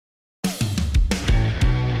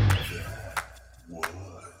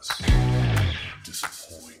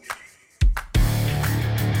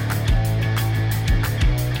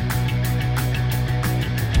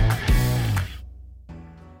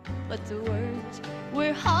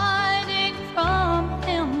We're hiding from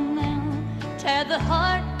him now. Tear the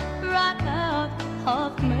heart right out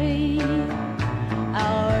of me.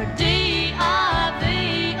 Our divorce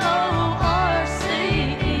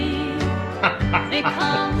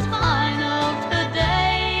becomes final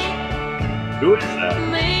today. Who is that?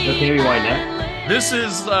 Tammy Wynette? This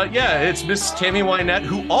is, it's Miss Tammy Wynette,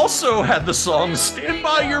 who also had the song Stand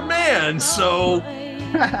By Your Man, so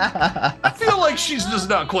I feel like she's just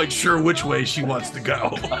not quite sure which way she wants to go.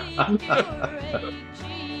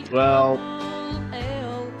 Well,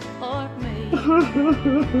 I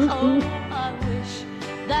wish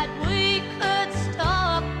that we could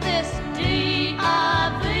stop this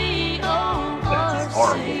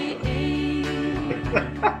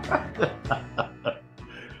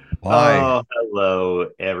Oh, hello,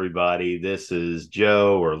 everybody. This is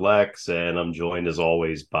Joe or Lex, and I'm joined as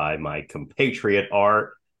always by my compatriot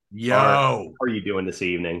Art. Yo. Art, how are you doing this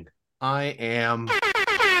evening? I am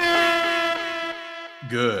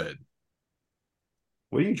good.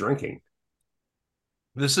 What are you drinking?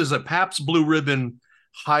 This is a Pabst Blue Ribbon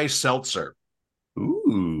High Seltzer.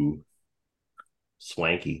 Ooh,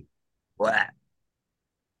 swanky. Blah.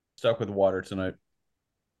 Stuck with water tonight.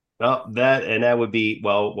 Oh, that would be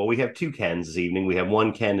well. We have two Kens this evening. We have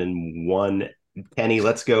one Ken and one Kenny.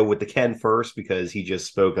 Let's go with the Ken first because he just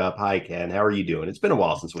spoke up. Hi, Ken. How are you doing? It's been a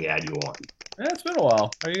while since we had you on. Yeah, it's been a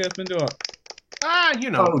while. How you guys been doing? I'm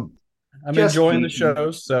enjoying the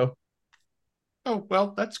shows. So, oh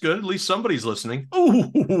well, that's good. At least somebody's listening.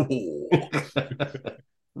 Ooh.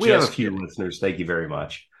 We have a few listeners. Thank you very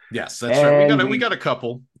much. Yes, that's right. We got a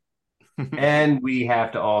couple. And we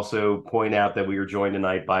have to also point out that we are joined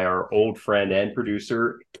tonight by our old friend and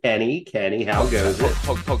producer, Kenny. Kenny, how goes it?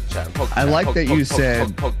 I like that you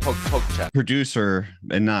said producer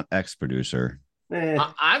and not ex-producer.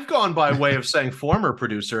 I've gone by way of saying former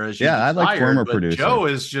producer. As you I like former producer. Joe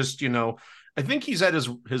is just, I think he's at his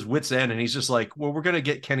wit's end, and he's just like, well, we're going to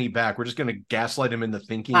get Kenny back. We're just going to gaslight him into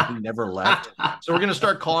thinking he never left. So we're going to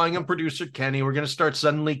start calling him Producer Kenny. We're going to start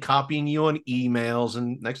suddenly copying you on emails.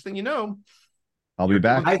 And next thing you know, I'll be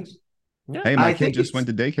back. Hey, my kid just went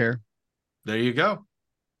to daycare. There you go.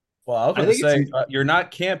 Well, I was going to say, you're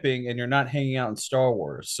not camping and you're not hanging out in Star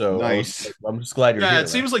Wars. So nice. I'm just glad you're here. Yeah, it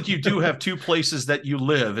seems like you do have two places that you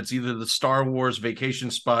live. It's either the Star Wars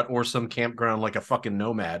vacation spot or some campground like a fucking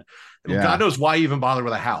nomad. Yeah. God knows why you even bother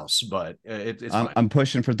with a house, but it's fine. I'm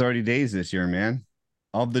pushing for 30 days this year, man.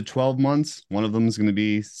 Of the 12 months, one of them is going to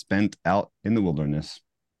be spent out in the wilderness.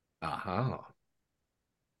 Uh-huh.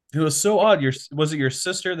 It was so odd. Was it your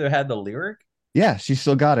sister that had the lyric? Yeah, she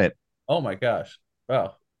still got it. Oh my gosh.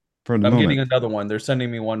 Wow. I'm getting another one. They're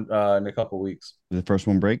sending me one in a couple of weeks. Did the first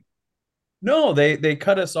one break? No, they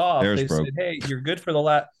cut us off. Theirs they broke. said, hey, you're good for the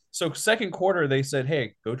last. So second quarter, they said,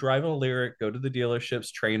 hey, go drive a lyric, go to the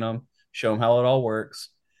dealerships, train them, show them how it all works,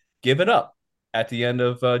 give it up at the end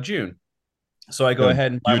of June. So I go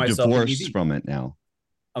ahead and buy myself an EV. You're divorced from it now.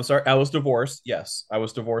 I'm sorry. I was divorced. Yes, I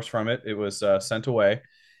was divorced from it. It was sent away.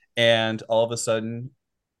 And all of a sudden,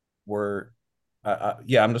 I'm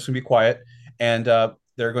just going to be quiet. And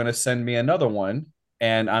they're going to send me another one.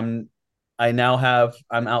 And I'm out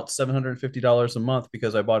 $750 a month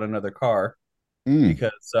because I bought another car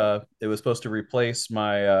because it was supposed to replace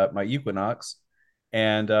my Equinox.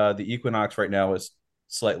 And the Equinox right now is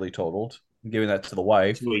slightly totaled. I'm giving that to the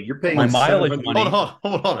wife. Wait, you're paying my mileage money.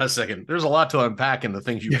 Hold on a second. There's a lot to unpack in the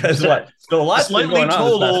things you said. So a lot slightly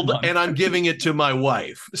totaled, and I'm giving it to my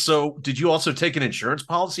wife. So did you also take an insurance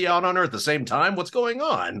policy out on her at the same time? What's going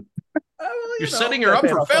on? You're setting her up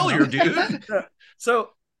for failure, dude. So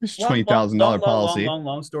it's $20,000 policy.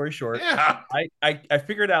 Long story short, yeah. I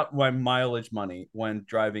figured out my mileage money when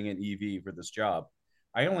driving an EV for this job.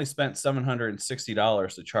 I only spent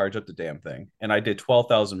 $760 to charge up the damn thing, and I did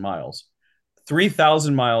 12,000 miles.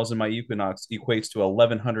 3,000 miles in my Equinox equates to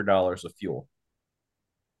 $1,100 of fuel.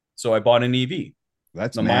 So I bought an EV.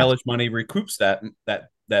 That's the mileage money recoups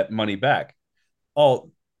that money back.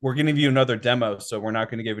 Oh, we're going to give you another demo, so we're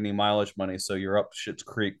not going to give any mileage money. So you're up shit's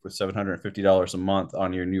creek with $750 a month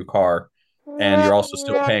on your new car, and you're also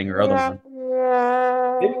still paying your other one.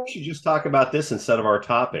 Maybe we should just talk about this instead of our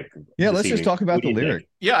topic. Yeah, let's just talk about the lyric.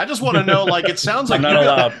 Yeah, I just want to know, it sounds like I'm not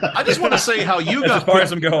allowed. I just want to say how you got as far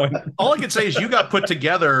as I'm going. All I can say is you got put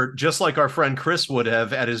together just like our friend Chris would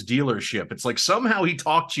have at his dealership. It's like somehow he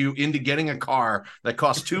talked you into getting a car that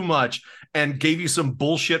cost too much and gave you some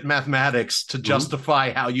bullshit mathematics to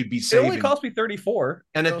justify how you'd be saving. It only cost me $34,000,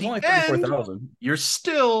 and so at the only end, $34,000.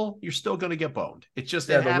 You're still going to get boned. It just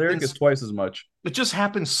the lyric is twice as much. It just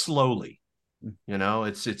happens slowly.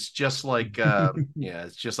 It's just like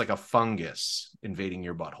it's just like a fungus invading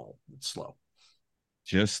your butthole. It's slow.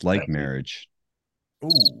 Just like marriage.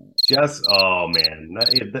 Ooh. Just oh man,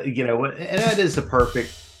 you know what? And that is the perfect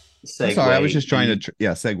segue. I'm sorry, I was just trying to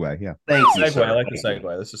segue. Yeah. Thank you, Segue. sir. I like the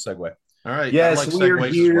segue. This is segue. All right. Yes, I like we are segues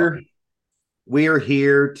as here. well. We are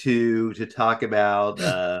here to talk about,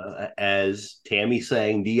 as Tammy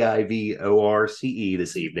saying, divorce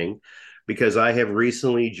this evening, because I have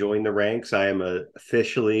recently joined the ranks. I am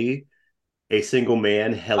officially a single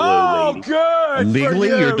man. Hello, lady. Good. Legally,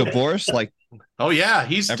 you're divorced. Like, Oh yeah,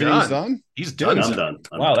 he's everything's done. done. He's done. I'm done.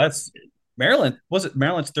 Wow, that's Maryland. Was it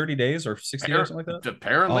Maryland's 30 days or 60 days, something like that?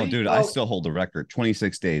 Apparently. Oh, dude, I still hold the record.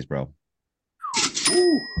 26 days, bro.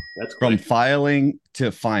 Ooh, that's From quick. filing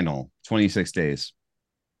to final, 26 days.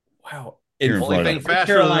 Wow. Here in Only Florida. thing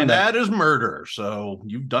faster than that is murder. So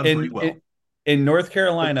you've done pretty well. In North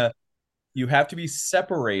Carolina, you have to be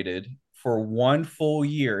separated for 1 full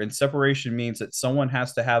year. And separation means that someone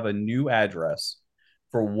has to have a new address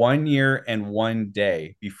for 1 year and 1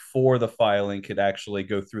 day before the filing could actually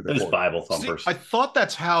go through the Those court. Bible thumpers. See, I thought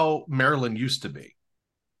that's how Maryland used to be,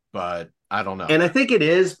 but I don't know. And I think it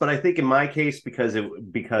is, but I think in my case, because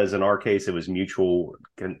in our case it was mutual.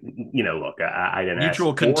 You know, look, I didn't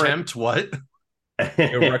mutual ask for contempt. What?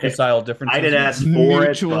 Reconcile differences. I didn't ask for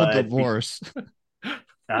Mutual it, divorce.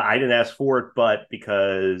 I didn't ask for it, but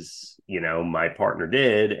because my partner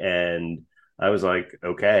did, and I was like,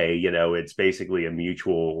 okay, it's basically a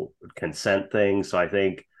mutual consent thing. So I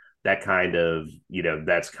think that kind of,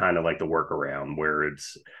 that's kind of like the workaround where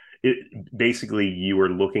basically you are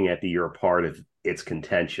looking at the you're a part of, it's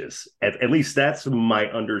contentious. At least that's my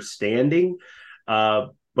understanding.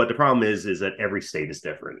 But the problem is that every state is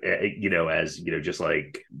different. Just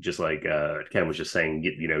like Ken was just saying,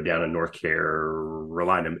 down in North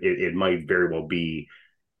Carolina, it might very well be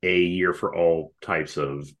a year for all types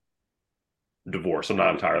of divorce. I'm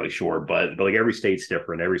not entirely sure, but like every state's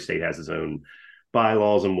different. Every state has its own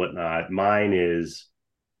bylaws and whatnot. Mine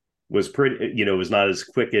was pretty, it was not as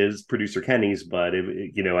quick as producer Kenny's, but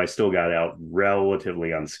I still got out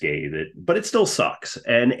relatively unscathed. But it still sucks,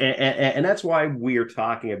 and that's why we are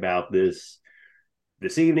talking about this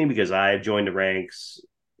evening, because I have joined the ranks.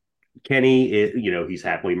 Kenny, he's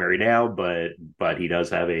happily married now, but he does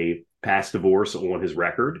have a past divorce on his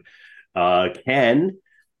record. Ken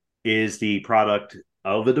is the product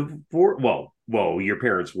of a divorce. Well, your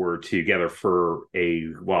parents were together for a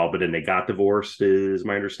while, but then they got divorced, is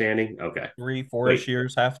my understanding. Okay. 3-4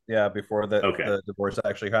 years before the divorce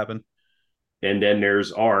actually happened. And then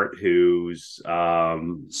there's Art, whose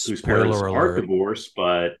parents aren't divorced,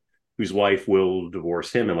 but whose wife will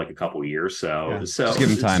divorce him in like a couple of years. So just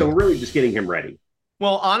give him time. So really just getting him ready.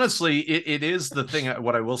 Well, honestly, it is the thing.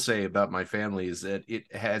 What I will say about my family is that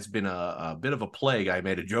it has been a bit of a plague. I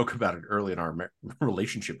made a joke about it early in our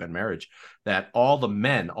relationship and marriage, that all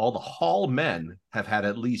the Hall men have had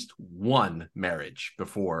at least one marriage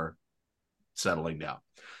before settling down.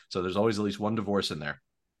 So there's always at least one divorce in there.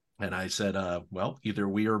 And I said, well, either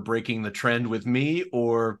we are breaking the trend with me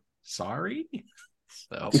or sorry.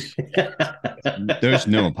 So there's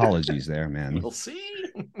no apologies there, man. We'll see.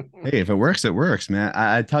 Hey, if it works, it works, man.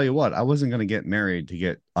 I tell you what, I wasn't going to get married to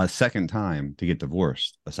get a second time, to get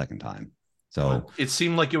divorced a second time. So well, it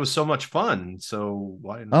seemed like it was so much fun. So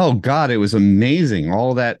why not? Oh God, it was amazing.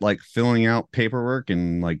 All that like filling out paperwork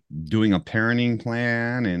and like doing a parenting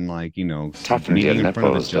plan and like, being in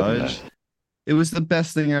front of a judge. It was the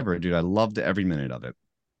best thing ever, dude. I loved every minute of it.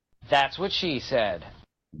 That's what she said.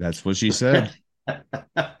 That's what she said.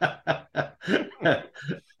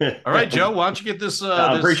 All right, Joe, why don't you get this?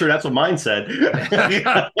 I'm pretty sure that's what mine said.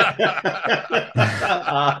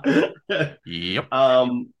 Yep.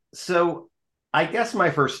 So I guess my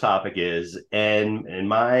first topic is, and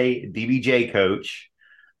my DBJ coach,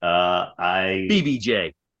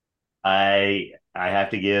 BBJ. I have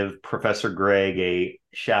to give Professor Greg a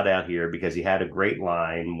shout out here, because he had a great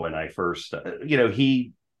line when I first,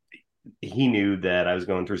 he knew that I was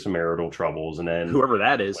going through some marital troubles, and then Whoever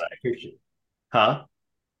that is.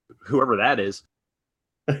 Whoever that is.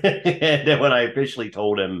 And then when I officially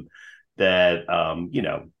told him that,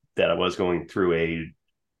 that I was going through a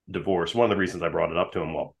divorce, one of the reasons I brought it up to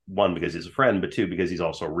him, well, one, because he's a friend, but two, because he's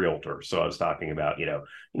also a realtor. So I was talking about,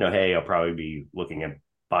 hey, I'll probably be looking at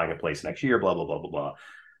buying a place next year, blah, blah, blah, blah, blah.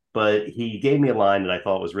 But he gave me a line that I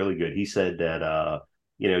thought was really good. He said that,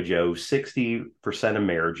 Joe, 60% of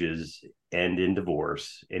marriages end in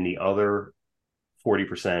divorce, and the other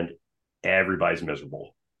 40%, everybody's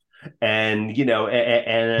miserable. And,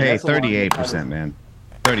 and hey, 38%, man.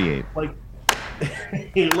 38. Like,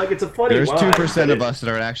 Like, it's a funny There's line, 2% but of us that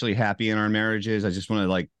are actually happy in our marriages. I just want to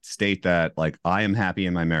like state that like I am happy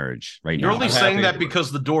in my marriage right You're now. only I'm saying happy. that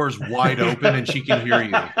because the door is wide open and she can hear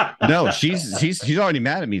you. No, she's already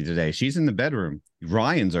mad at me today. She's in the bedroom.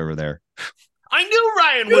 Ryan's over there. I knew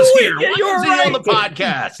Ryan was here. Why you're is he on the right.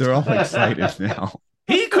 podcast? They're all excited now.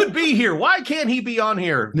 He could be here. Why can't he be on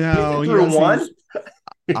here? No, Through one.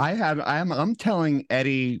 I'm telling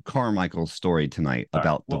Eddie Carmichael's story tonight All right,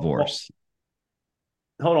 about well, divorce.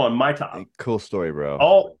 Hold on, my top. Cool story, bro.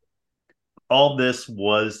 All this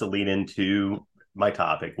was to lead into my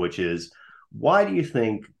topic, which is, why do you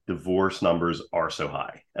think divorce numbers are so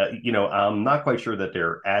high? I'm not quite sure that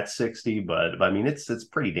they're at 60, but I mean it's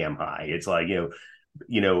pretty damn high. It's like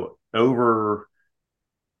over.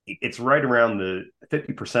 It's right around the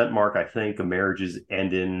 50% mark, I think, of marriages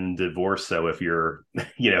end in divorce. So if you're,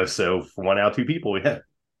 so for 1 out of 2 people, yeah,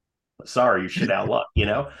 sorry, you shit out luck.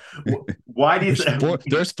 Why do you think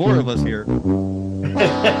There's 4 of us here? So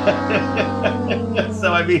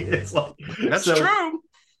I mean, it's like That's true.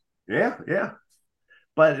 Yeah.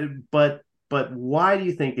 But why do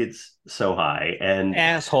you think it's so high? And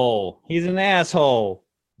Asshole. He's an asshole.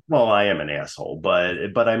 well, I am an asshole,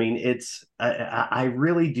 but I mean, I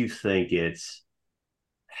really do think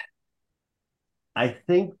I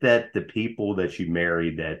think that the people that you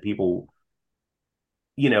married, that people,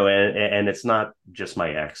 and it's not just my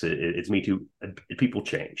ex, it's me too. People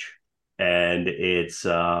change. And it's,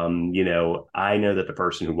 I know that the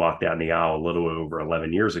person who walked down the aisle a little over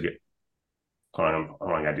 11 years ago, hold on,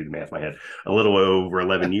 I gotta do the math in my head. A little over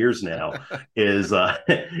 11 years now is not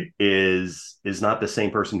the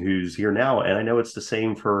same person who's here now, and I know it's the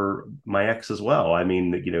same for my ex as well. I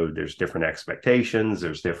mean, there's different expectations,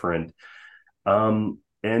 there's different, and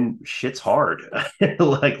shit's hard.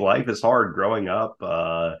 Like, life is hard growing up.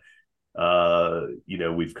 We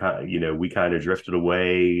kind of drifted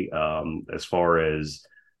away as far as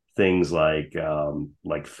things like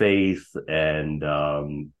faith and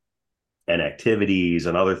activities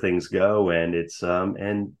and other things go, and it's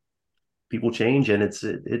and people change, and it's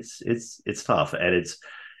tough, and it's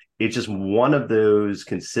just one of those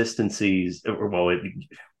consistencies, or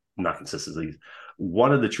not consistencies.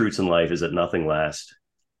 One of the truths in life is that nothing lasts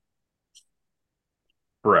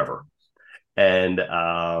forever, and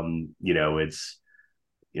it's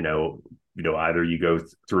either you go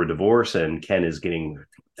through a divorce, and Ken is getting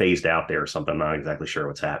phased out there or something. I'm not exactly sure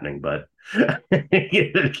what's happening, but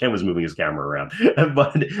Ken was moving his camera around.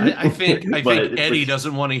 But I think Eddie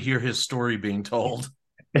doesn't want to hear his story being told.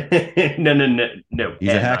 No. He's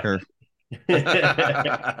a hacker.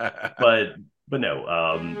 but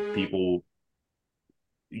no, people,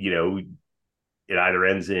 it either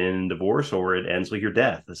ends in divorce or it ends with your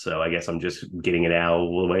death. So I guess I'm just getting it out of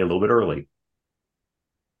the way a little bit early.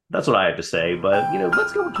 That's what I have to say. But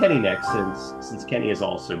let's go with Kenny next, since Kenny has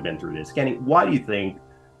also been through this. Kenny, why do you think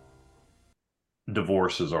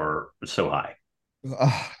divorces are so high?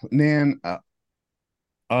 Man,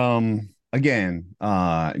 again,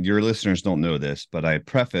 your listeners don't know this, but I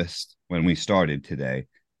prefaced when we started today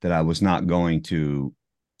that I was not going to,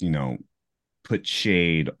 put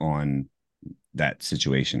shade on that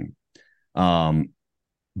situation.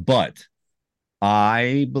 But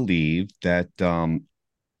I believe that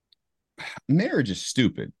marriage is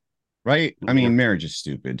stupid, right? I mean, marriage is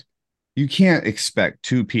stupid. You can't expect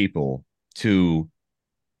 2 people to,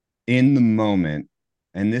 in the moment,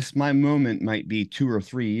 and my moment might be 2 or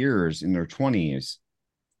 3 years in their 20s.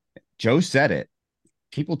 Joe said it.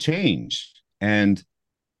 People change, and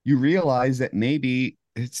you realize that maybe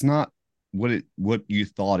it's not what you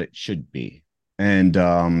thought it should be. And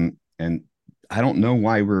I don't know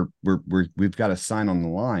why we've got a sign on the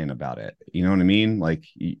line about it. You know what I mean? Like,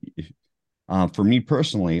 for me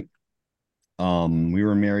personally, we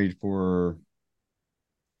were married for,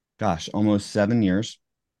 almost 7 years.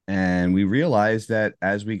 And we realized that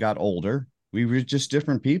as we got older, we were just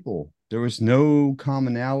different people. There was no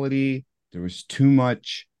commonality. There was too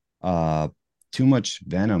much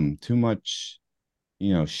venom, too much,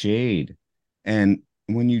 shade. And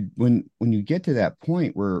when you get to that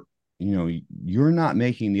point where, you're not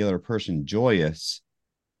making the other person joyous,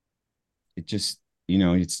 it just,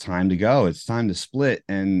 it's time to go. It's time to split.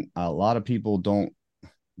 And a lot of people don't.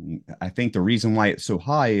 I think the reason why it's so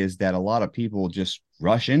high is that a lot of people just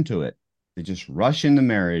rush into it. They just rush into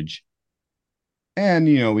marriage. And,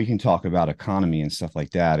 we can talk about economy and stuff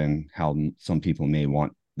like that, and how some people may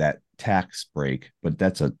want that tax break, but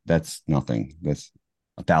that's nothing. That's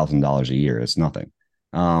 $1,000 a year. It's nothing.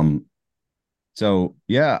 So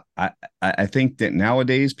yeah, I think that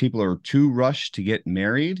nowadays people are too rushed to get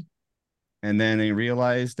married, and then they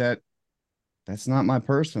realize that that's not my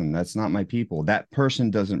person. That's not my people. That person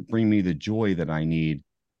doesn't bring me the joy that I need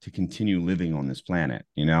to continue living on this planet,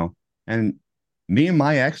 you know? And me and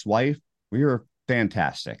my ex-wife, we are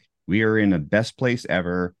fantastic. We are in the best place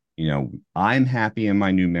ever. You know, I'm happy in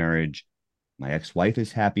my new marriage. My ex-wife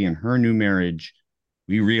is happy in her new marriage.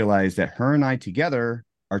 We realize that her and I together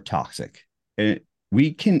are toxic. And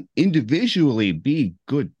we can individually be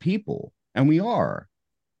good people, and we are.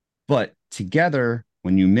 But together,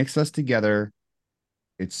 when you mix us together,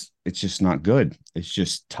 it's just not good. It's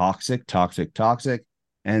just toxic, toxic, toxic.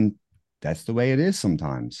 And that's the way it is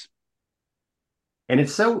sometimes. And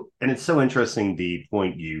it's so interesting the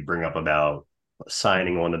point you bring up about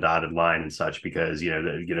signing on the dotted line and such, because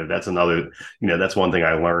that's another, that's one thing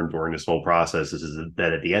I learned during this whole process is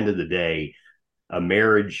that at the end of the day, a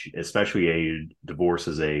marriage, especially a divorce,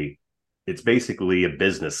 it's basically a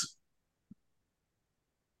business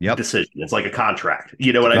decision. It's like a contract.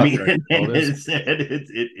 You know what I mean? And it's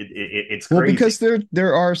crazy. Well, because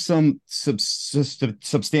there are some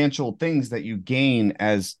substantial things that you gain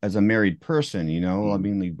as a married person. You know, I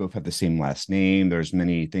mean, we both have the same last name. There's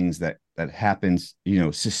many things that happens,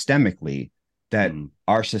 systemically, that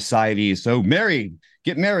our society is so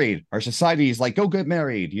get married. Our society is like, go get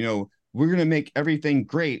married. You know, we're going to make everything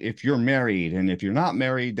great if you're married. And if you're not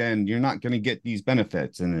married, then you're not going to get these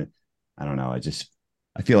benefits. And I don't know.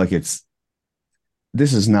 I feel like this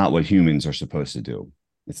is not what humans are supposed to do.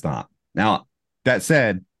 It's not. Now, that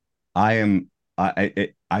said, I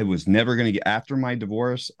was never going to get, after my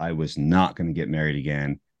divorce, I was not going to get married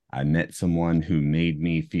again. I met someone who made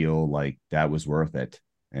me feel like that was worth it.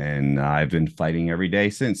 And I've been fighting every day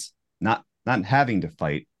since, not having to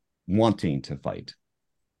fight, wanting to fight.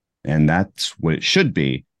 And that's what it should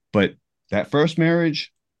be. But that first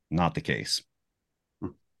marriage, not the case.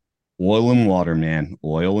 Oil and water, man.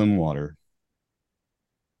 Oil and water.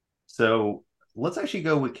 So let's actually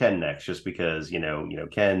go with Ken next, just because,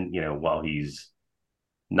 Ken, while he's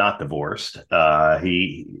not divorced,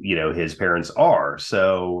 his parents are.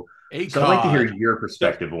 So I'd like to hear your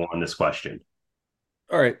perspective on this question.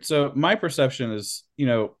 All right. So my perception is,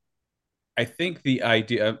 I think the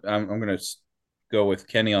idea, I'm going to go with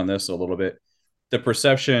Kenny on this a little bit. The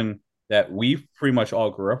perception that we pretty much all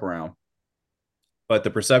grew up around, but the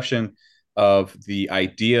perception of the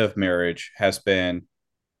idea of marriage has been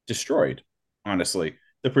destroyed, honestly.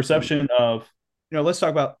 The perception of, let's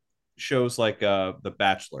talk about shows like The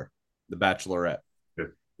Bachelor, The Bachelorette.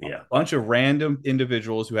 Yeah. A bunch of random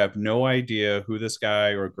individuals who have no idea who this guy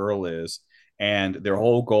or girl is, and their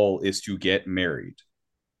whole goal is to get married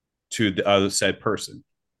to the other said person.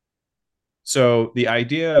 So the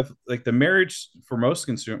idea of like the marriage for most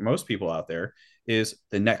people out there is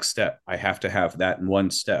the next step. I have to have that in one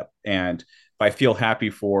step. And if I feel happy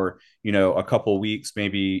for, a couple of weeks,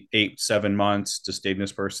 maybe 8-7 months to stay with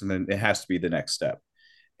this person, then it has to be the next step.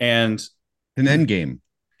 And an end game.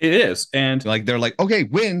 It is. And like, they're like, okay,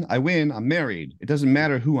 I win, I'm married. It doesn't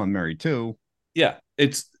matter who I'm married to. Yeah.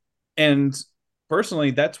 And personally,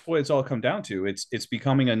 that's what it's all come down to. It's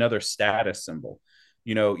becoming another status symbol.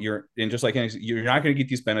 You're just like you're not going to get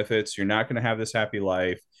these benefits. You're not going to have this happy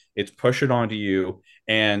life. It's push it onto you,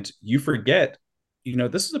 and you forget,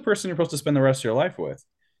 this is the person you're supposed to spend the rest of your life with,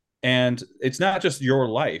 and it's not just your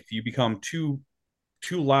life. You become two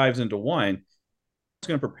lives into one. It's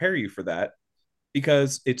going to prepare you for that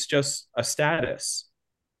because it's just a status.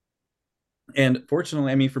 And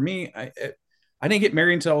fortunately, I mean, for me, I didn't get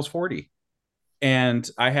married until I was 40, and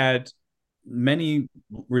I had many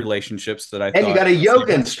relationships that I thought. You got a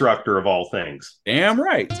yoga instructor of all things. Damn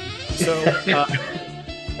right. So.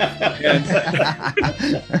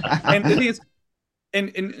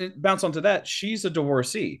 And bounce onto that, she's a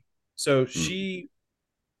divorcee, so she,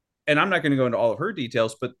 and I'm not going to go into all of her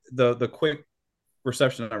details, but the quick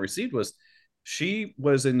perception I received was she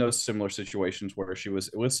was in those similar situations where she was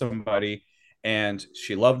with somebody and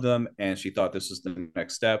she loved them and she thought this was the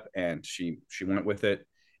next step and she went with it.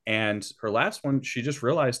 And her last one, she just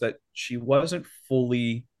realized that she wasn't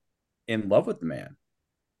fully in love with the man.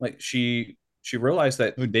 Like she realized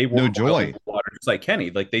that they were no joy, water, just like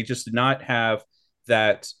Kenny. Like they just did not have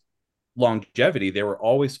that longevity. They were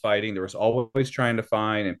always fighting. There was always trying to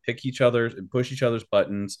find and pick each other's and push each other's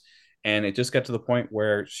buttons. And it just got to the point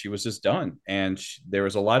where she was just done. And there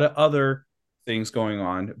was a lot of other things going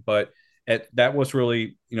on, but that was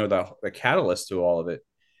really, the catalyst to all of it.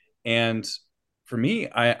 And for me,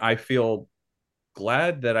 I feel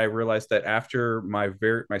glad that I realized that after my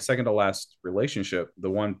second to last relationship,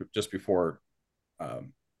 the one just before it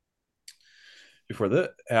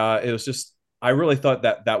was just, I really thought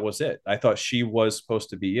that was it. I thought she was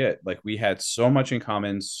supposed to be it. Like we had so much in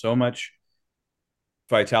common, so much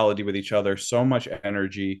vitality with each other, so much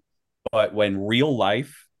energy. But when real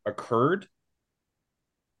life occurred,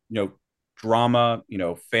 drama,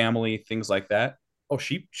 family, things like that. Oh,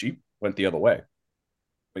 she went the other way.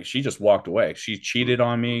 Like, she just walked away. She cheated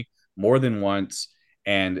on me more than once,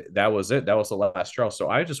 and that was it. That was the last straw. So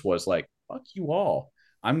I just was like, fuck you all.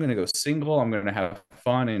 I'm gonna go single. I'm gonna have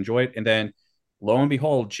fun and enjoy it. And then lo and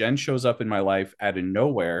behold, Jen shows up in my life out of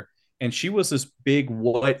nowhere. And she was this big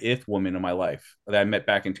what if woman in my life that I met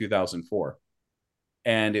back in 2004.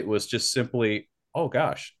 And it was just simply, oh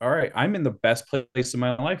gosh, all right, I'm in the best place in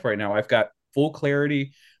my life right now. I've got full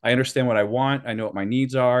clarity. I understand what I want. I know what my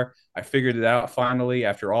needs are. I figured it out finally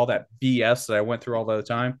after all that BS that I went through all the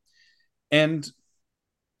time. And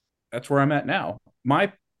that's where I'm at now.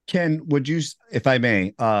 Ken, would you, if I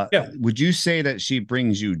may, Yeah. would you say that she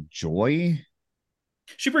brings you joy?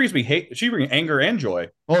 She brings me hate. She brings anger and joy.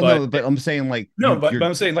 Oh, no, but I'm saying like but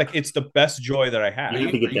I'm saying like it's the best joy that I have. You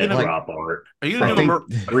have to get that drop art. Are you gonna do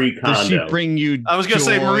Marie Kondo? Does she bring you? I was gonna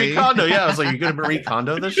say joy? Marie Kondo. Yeah, I was like, you're gonna Marie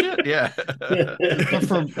Kondo this shit? Yeah. But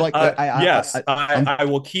for like, yes, I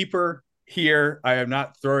will keep her here. I am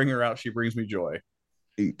not throwing her out. She brings me joy.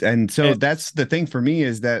 And so that's the thing for me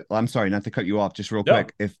is that I'm sorry, not to cut you off, just real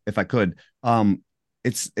quick, if I could.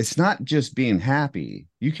 It's not just being happy.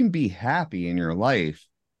 You can be happy in your life,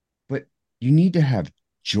 but you need to have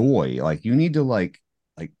joy. Like you need to like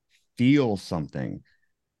feel something.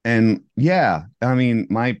 And yeah, I mean,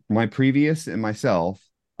 my previous and myself,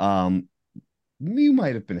 we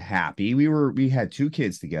might have been happy. We had 2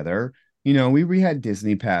 kids together. We had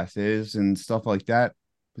Disney passes and stuff like that,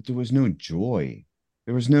 but there was no joy.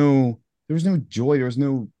 There was no joy. There was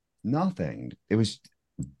no nothing. It was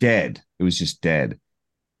dead. It was just dead.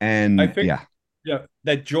 And yeah,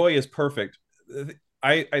 that joy is perfect.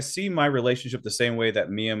 I see my relationship the same way that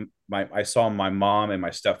I saw my mom and my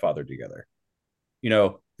stepfather together.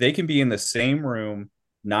 They can be in the same room,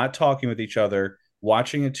 not talking with each other,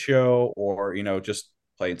 watching a show, or just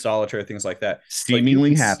playing solitaire, things like that.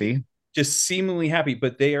 Seemingly happy. Just seemingly happy,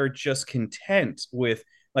 but they are just content with,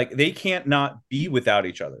 like, they can't not be without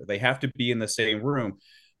each other. They have to be in the same room.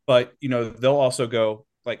 But they'll also go,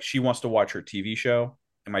 like, she wants to watch her TV show,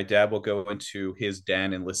 and my dad will go into his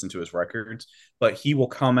den and listen to his records, but he will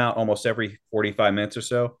come out almost every 45 minutes or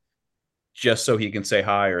so just so he can say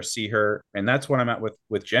hi or see her. And that's what I'm at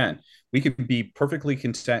with Jen. We could be perfectly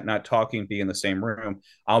content not talking, be in the same room.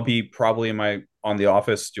 I'll be probably on the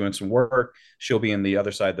office doing some work. She'll be in the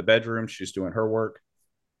other side of the bedroom, she's doing her work,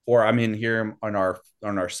 or I'm in here on our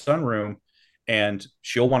sunroom, and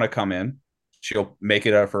she'll want to come in. She'll make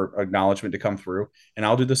it of her acknowledgement to come through, and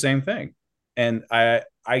I'll do the same thing. And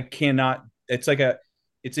I cannot.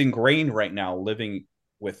 It's ingrained right now living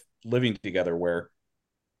together, where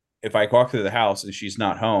if I walk through the house and she's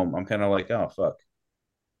not home, I'm kind of like, oh fuck.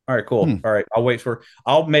 All right, cool. All right,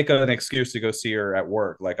 I'll make an excuse to go see her at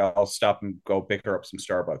work. Like, I'll stop and go pick her up some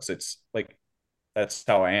Starbucks. It's like, that's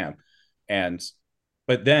how I am.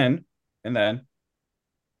 But then when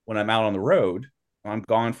I'm out on the road, I'm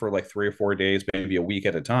gone for like 3 or 4 days, maybe a week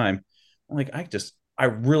at a time. I'm like, I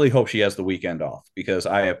really hope she has the weekend off, because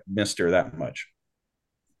I have missed her that much.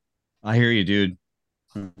 I hear you, dude.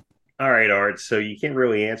 All right, Art. So you can't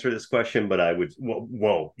really answer this question, but I would.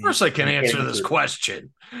 Whoa. Of course, I can answer this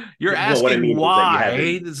question. You're asking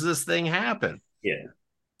why does this thing happen? Yeah.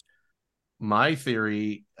 My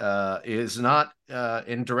theory is not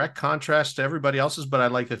in direct contrast to everybody else's, but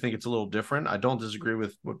I'd like to think it's a little different. I don't disagree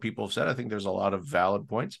with what people have said. I think there's a lot of valid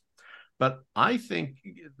points, but I think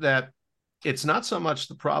that it's not so much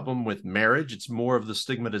the problem with marriage. It's more of the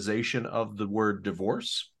stigmatization of the word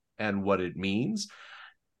divorce and what it means.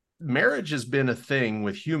 Marriage has been a thing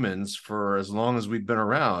with humans for as long as we've been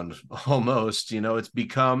around, almost. It's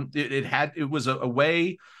become, it was a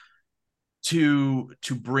way to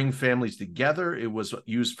bring families together. It was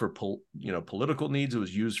used for political needs. It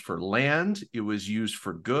was used for land. It was used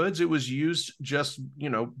for goods. It was used just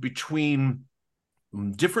between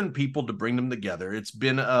different people to bring them together. It's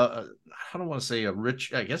been I don't want to say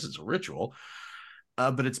I guess it's a ritual,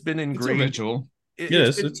 but it's been ingrained. It's a ritual.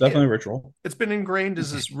 It's definitely a ritual. It's been ingrained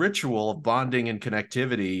as this ritual of bonding and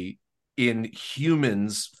connectivity in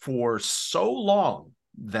humans for so long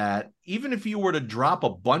that even if you were to drop a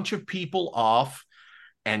bunch of people off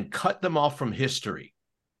and cut them off from history,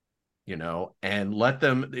 and let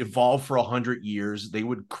them evolve for 100 years, they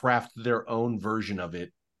would craft their own version of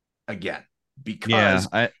it again. Because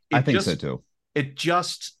I think so too. It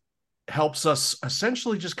just helps us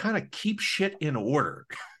essentially just kind of keep shit in order,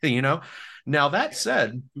 Now, that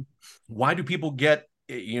said, why do people get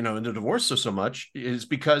into divorce so much is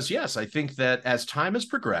because, yes, I think that as time has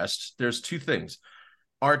progressed, there's 2 things.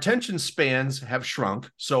 our attention spans have shrunk.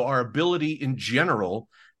 So our ability in general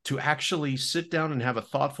to actually sit down and have a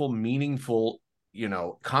thoughtful, meaningful,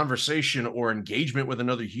 conversation or engagement with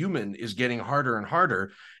another human is getting harder and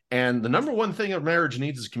harder. And the number one thing a marriage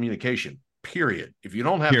needs is communication, period. If you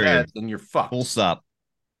don't have that, then you're fucked. Full stop.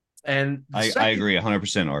 And I agree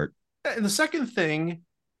 100%, Art. And the second thing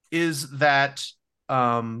is that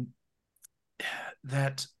oh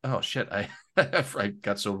shit, I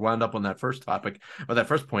got so wound up on that first topic or that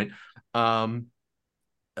first point. The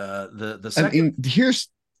second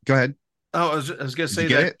Go ahead. Oh, I was gonna say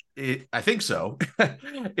that I think so.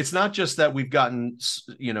 It's not just that we've gotten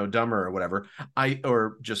dumber or whatever,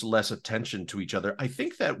 or just less attention to each other. I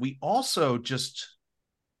think that we also just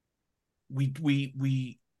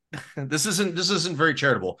we this isn't very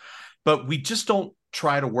charitable, but we just don't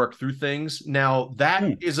try to work through things. Now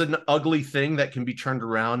that is an ugly thing that can be turned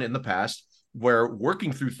around in the past, where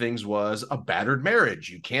working through things was a battered marriage.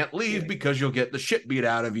 You can't leave because you'll get the shit beat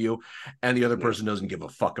out of you and the other person doesn't give a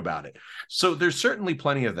fuck about it. So there's certainly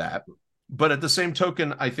plenty of that. But at the same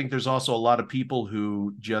token, I think there's also a lot of people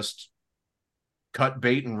who just cut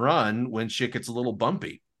bait and run when shit gets a little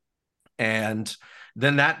bumpy. And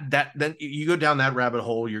then then you go down that rabbit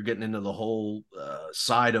hole, you're getting into the whole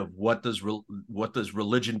side of what does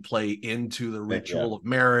religion play into the ritual of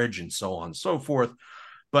marriage and so on and so forth.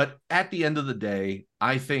 But at the end of the day,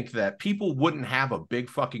 I think that people wouldn't have a big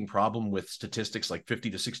fucking problem with statistics like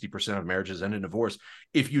 50 to 60% of marriages end in divorce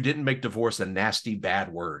if you didn't make divorce a nasty, bad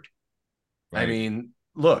word. Right. I mean,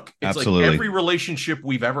 look, it's like every relationship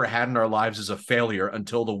we've ever had in our lives is a failure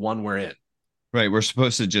until the one we're in. Right. We're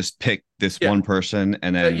supposed to just pick this one person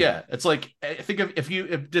and then. It's like, I think if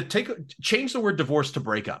change the word divorce to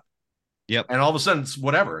breakup. Yep. And all of a sudden it's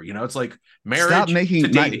whatever, it's like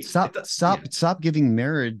marriage. Stop giving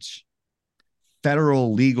marriage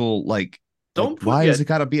federal legal, why has it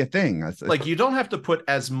got to be a thing? Like you don't have to put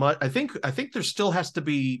as much. I think there still has to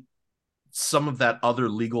be some of that other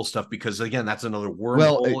legal stuff, because again, that's another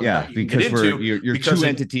wormhole. Well, because you're two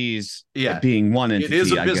entities being one entity. It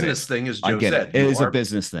is a business thing, as Joe said. It is a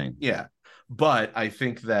business thing. Yeah. But I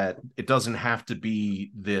think that it doesn't have to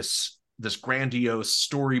be this grandiose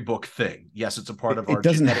storybook thing. Yes, it's a part of our. It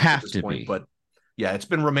doesn't have to be, but yeah, it's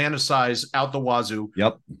been romanticized out the wazoo.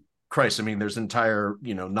 Yep. Christ, I mean, there's entire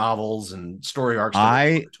novels and story arcs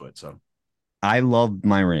to it. So, I love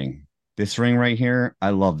my ring. This ring right here,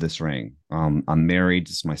 I love this ring. I'm married.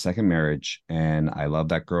 This is my second marriage, and I love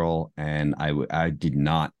that girl. And I did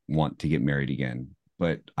not want to get married again,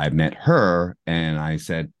 but I met her, and I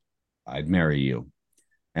said I'd marry you,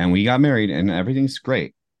 and we got married, and everything's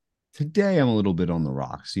great. Today, I'm a little bit on the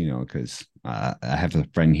rocks, because I have a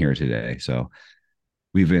friend here today. So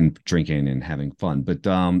we've been drinking and having fun. But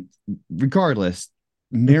regardless,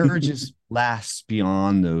 marriages last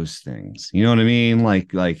beyond those things. You know what I mean?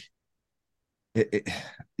 Like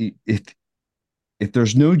if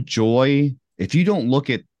there's no joy, if you don't look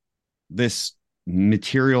at this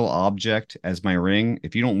material object as my ring,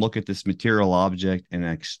 if you don't look at this material object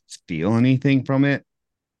and feel anything from it,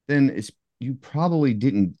 then you probably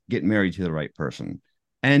didn't get married to the right person.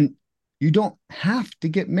 And you don't have to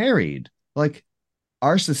get married. Like,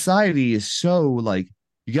 our society is so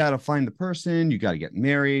you got to find the person, you got to get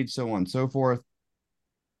married, so on and so forth.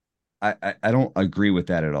 I don't agree with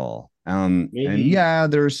that at all. And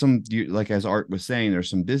there's some, as Art was saying, there's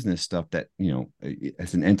some business stuff that,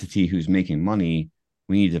 as an entity who's making money,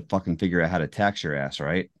 we need to fucking figure out how to tax your ass,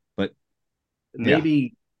 right? But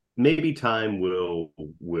maybe time will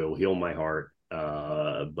heal my heart,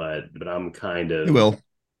 but I'm kind of. It will.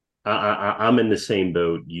 I'm in the same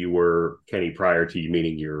boat you were, Kenny, prior to you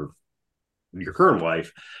meeting your current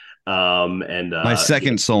wife, and my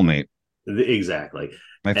second soulmate. Exactly.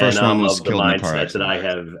 My first one was killed in a car accident. That I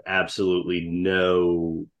have absolutely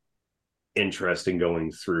no interest in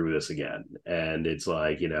going through this again, and it's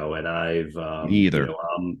like, and I've either.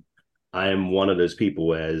 I am one of those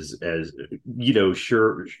people, as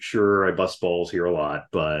sure, I bust balls here a lot,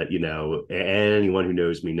 but anyone who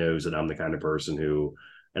knows me knows that I'm the kind of person who,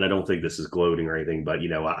 and I don't think this is gloating or anything, but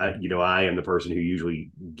I am the person who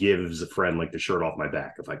usually gives a friend the shirt off my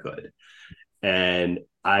back if I could. And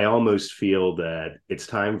I almost feel that it's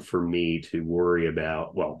time for me to worry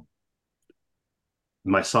about, well,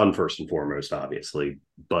 my son first and foremost, obviously,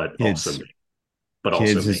 but kids.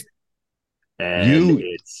 also me. And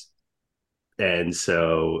And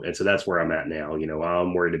so that's where I'm at now.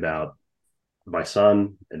 I'm worried about my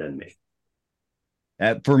son and then me.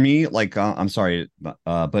 For me, I'm sorry,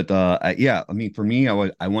 but I mean, for me,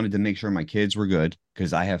 I wanted to make sure my kids were good,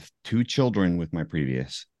 because I have 2 children with my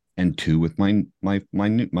previous and 2 with my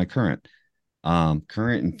current.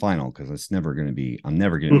 Current and final, because it's never going to be. I'm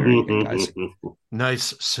never getting married again, guys.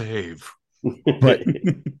 Nice save. But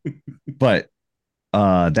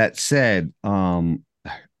that said,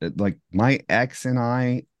 like my ex and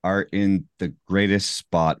I are in the greatest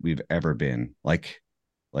spot we've ever been. Like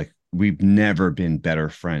we've never been better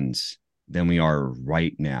friends than we are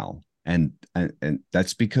right now. And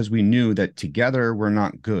that's because we knew that together we're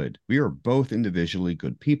not good. We are both individually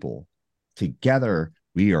good people. Together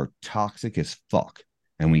we are toxic as fuck,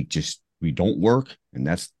 and we don't work. And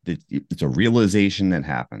it's a realization that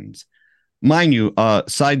happens. Mind you,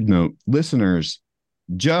 side note, listeners,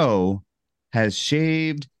 Joe has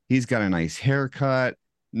shaved. He's got a nice haircut.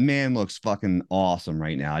 Man looks fucking awesome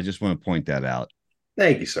right now. I just want to point that out.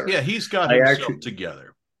 Thank you, sir. Yeah, he's got himself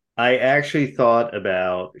together. I actually thought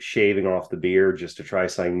about shaving off the beard just to try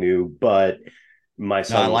something new, but my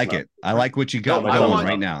son. I like it. I like what you got going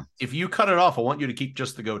right now. If you cut it off, I want you to keep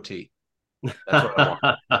just the goatee. That's what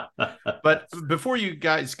I want. But before you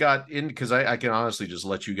guys got in, because I can honestly just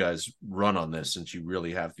let you guys run on this since you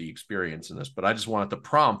really have the experience in this, but I just wanted to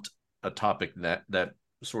prompt a topic that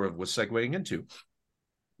sort of was segueing into,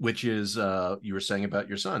 which is you were saying about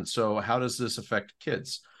your son. So how does this affect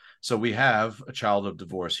kids? So we have a child of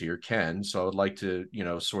divorce here, Ken. So I would like to,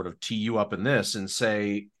 sort of tee you up in this and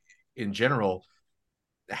say, in general,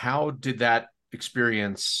 how did that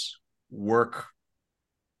experience work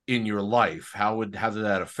in your life? How did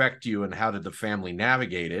that affect you, and how did the family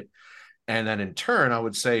navigate it? And then in turn, I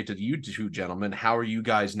would say to you two gentlemen, how are you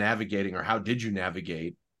guys navigating, or how did you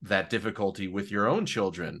navigate that difficulty with your own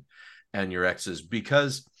children and your exes?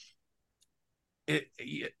 Because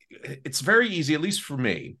it's very easy, at least for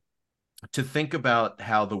me, to think about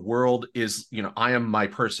how the world is, I am my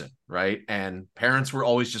person, right? And parents were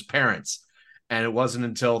always just parents. And it wasn't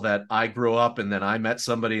until that I grew up and then I met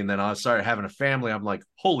somebody and then I started having a family, I'm like,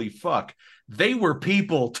 holy fuck, they were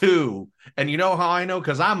people too. And you know how I know?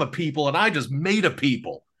 Because I'm a people and I just made a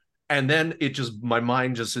people. And then my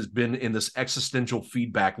mind just has been in this existential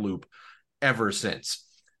feedback loop ever since.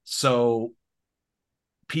 So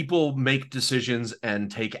people make decisions and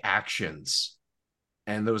take actions,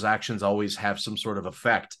 and those actions always have some sort of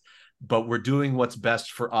effect. But we're doing what's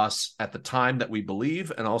best for us at the time that we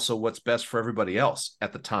believe, and also what's best for everybody else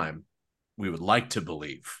at the time we would like to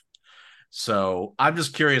believe. So I'm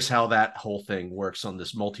just curious how that whole thing works on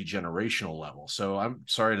this multi-generational level. So I'm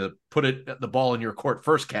sorry to put the ball in your court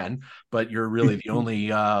first, Ken, but you're really the only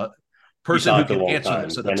person who can answer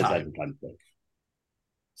this at the time.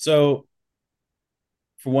 So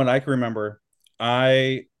from what I can remember,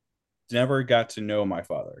 I never got to know my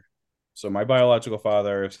father. So my biological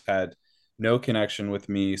father has had no connection with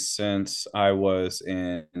me since I was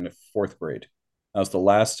in 4th grade. That was the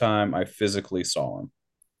last time I physically saw him.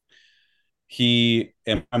 He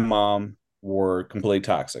and my mom were completely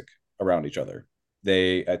toxic around each other.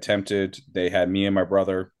 They had me and my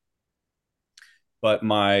brother, but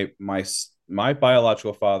my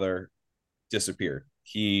biological father disappeared.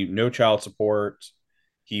 No child support.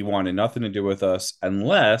 He wanted nothing to do with us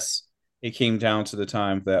unless it came down to the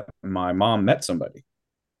time that my mom met somebody.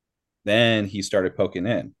 Then he started poking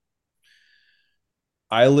in.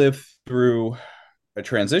 I lived through a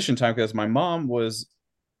transition time because my mom was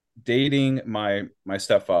dating my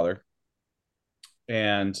stepfather,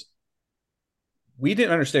 and we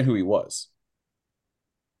didn't understand who he was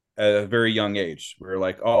at a very young age. We were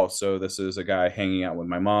like, oh, so this is a guy hanging out with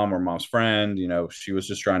my mom or mom's friend. She was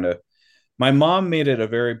just trying to. My mom made it a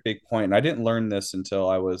very big point, and I didn't learn this until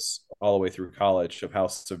I was all the way through college, of how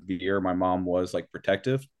severe my mom was, like,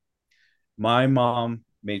 protective. My mom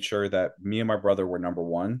made sure that me and my brother were number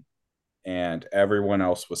one, and everyone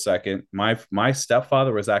else was second. My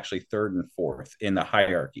stepfather was actually third and fourth in the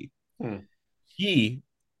hierarchy. He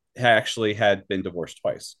actually had been divorced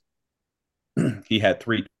twice. He had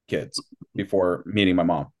 3 kids before meeting my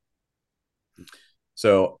mom.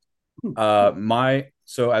 So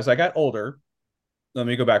as I got older, let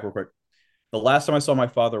me go back real quick. The last time I saw my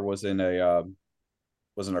father was in a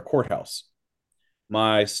courthouse.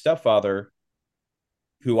 My stepfather,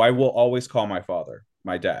 who I will always call my father,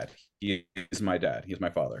 my dad. He is my dad. He's my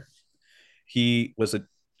father. He was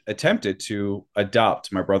attempted to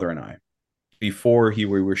adopt my brother and I before we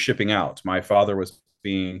were shipping out. My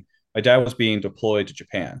dad was being deployed to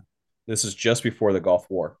Japan. This is just before the Gulf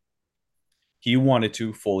War. He wanted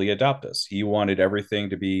to fully adopt us. He wanted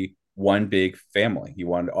everything to be one big family. He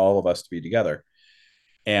wanted all of us to be together.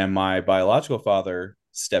 And my biological father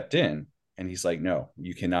stepped in, and he's like, no,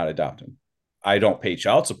 you cannot adopt him. I don't pay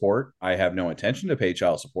child support. I have no intention to pay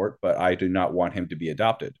child support, but I do not want him to be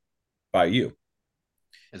adopted by you.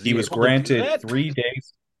 He was granted 3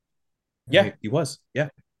 days. Yeah, he was. Yeah.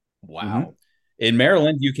 Wow. In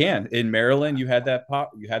Maryland, you can. In Maryland, you had that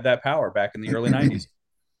you had that power back in the early 90s.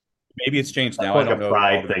 Maybe it's changed That's now. I like a don't know.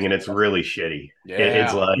 pride thing, and it's really shitty. It's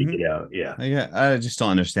Yeah. like, Mhm. yeah. I just don't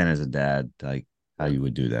understand as a dad like how you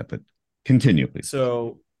would do that. But continue, please.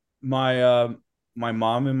 So my my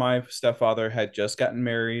mom and my stepfather had just gotten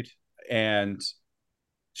married, and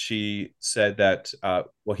she said that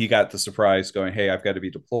well, he got the surprise going, "Hey, I've got to be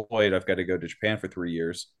deployed. I've got to go to Japan for 3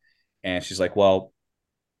 years." And she's like, "Well,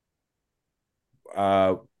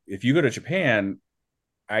 if you go to Japan,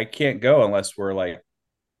 I can't go unless we're like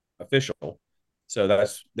official." So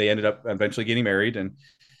that's they ended up eventually getting married, and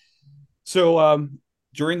so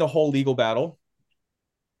during the whole legal battle,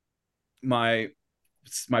 my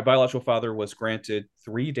my biological father was granted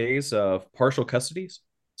 3 days of partial custody.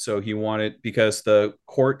 So he wanted, because the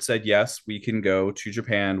court said, yes, we can go to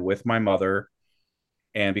Japan with my mother.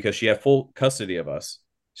 And because she had full custody of us,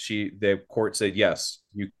 the court said, yes,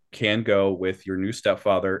 you can go with your new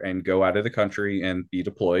stepfather and go out of the country and be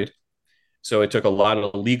deployed. So it took a lot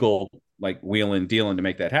of legal, like wheeling, dealing to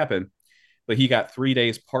make that happen. But he got 3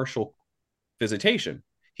 days partial visitation.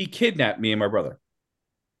 He kidnapped me and my brother.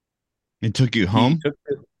 It took you He home? took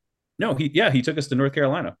No, he took us to North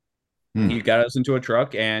Carolina. Hmm. He got us into a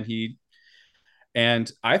truck, and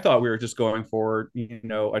I thought we were just going for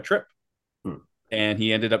a trip. Hmm. And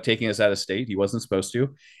he ended up taking us out of state. He wasn't supposed to.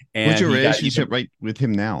 What's And your he got even. relationship right with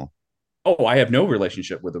him now? Oh, I have no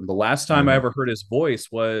relationship with him. The last time I Okay. ever heard his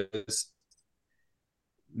voice was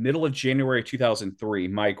middle of January 2003.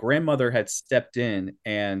 My grandmother had stepped in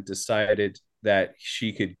and decided that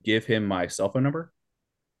she could give him my cell phone number.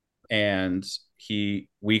 And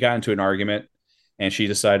we got into an argument, and she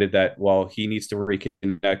decided that, well, he needs to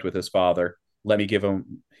reconnect with his father. Let me give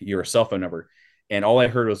him your cell phone number. And all I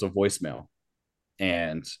heard was a voicemail.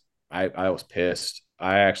 And I was pissed.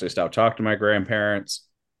 I actually stopped talking to my grandparents.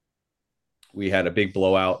 We had a big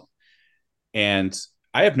blowout, and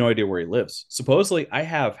I have no idea where he lives. Supposedly, I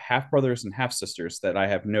have half brothers and half sisters that I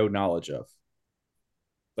have no knowledge of.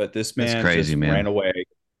 But this That's man crazy, just ran man. away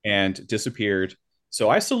and disappeared. So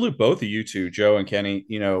I salute both of you two, Joe and Kenny.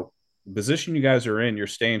 The position you guys are in, you're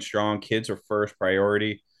staying strong. Kids are first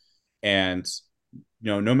priority, and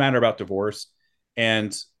no matter about divorce.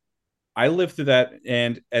 And I lived through that.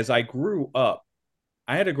 And as I grew up,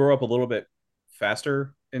 I had to grow up a little bit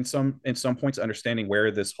faster in some points, understanding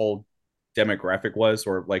where this whole demographic was,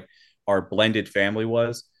 or like our blended family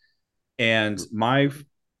was. And my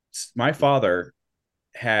father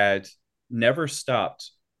had never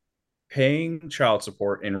stopped paying child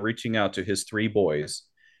support and reaching out to his 3 boys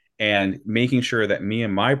and making sure that me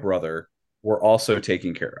and my brother were also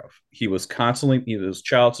taken care of. He was constantly, it was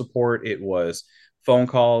child support, it was phone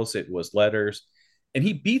calls, it was letters. And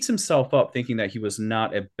he beats himself up thinking that he was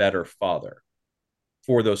not a better father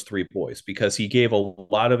for those 3 boys, because he gave a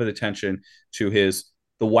lot of attention to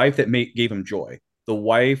the wife that gave him joy, the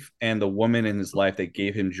wife and the woman in his life that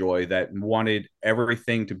gave him joy, that wanted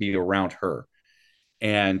everything to be around her.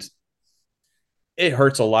 And it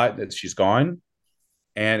hurts a lot that she's gone.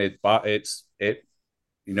 And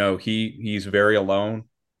he's very alone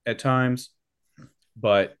at times.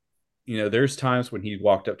 But there's times when he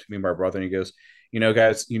walked up to me and my brother, and he goes,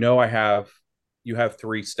 guys, you have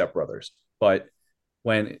 3 stepbrothers, but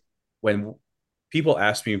when when people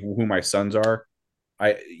ask me who my sons are,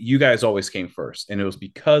 you guys always came first, and it was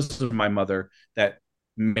because of my mother that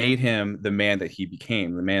made him the man that he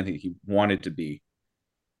became, the man that he wanted to be.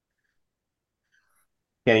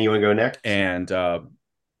 Kenny, you want to go next? And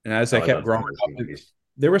as Oh, I I kept love growing Kenny's up, movies.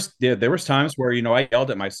 there was times where I yelled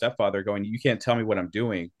at my stepfather, going, "You can't tell me what I'm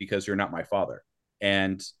doing because you're not my father."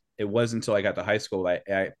 And it wasn't until I got to high school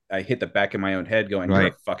I hit the back of my own head, going, "You're a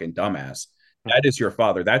Right. fucking dumbass. That is your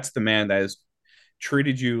father. That's the man that has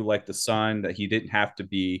treated you like the son that he didn't have to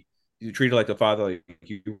be. You treated like the father like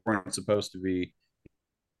you weren't supposed to be,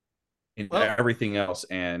 and Well, everything else."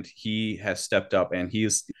 And he has stepped up, and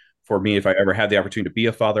he's, for me, if I ever had the opportunity to be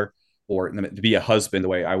a father or to be a husband, the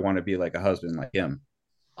way I want to be like a husband like him.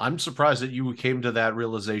 I'm surprised that you came to that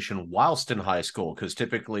realization whilst in high school, because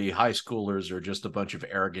typically high schoolers are just a bunch of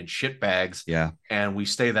arrogant shitbags. Yeah. And we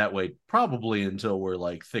stay that way probably until we're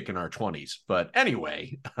like thick in our 20s. But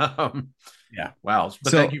anyway, Yeah. wow.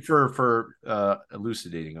 But So- thank you for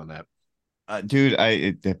elucidating on that. Dude,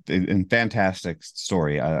 fantastic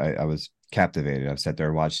story. I was captivated. I've sat there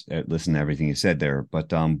and watched, listened to everything you said there.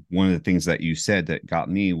 But one of the things that you said that got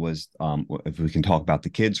me was, if we can talk about the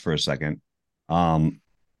kids for a second,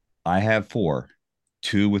 I have 4,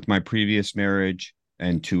 2 with my previous marriage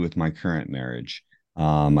and 2 with my current marriage.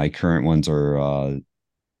 My current ones are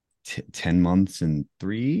 10 months and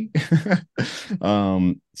 3.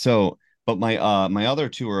 So but my other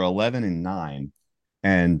two are 11 and 9.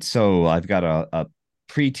 And so I've got a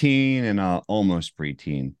preteen and a almost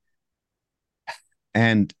preteen.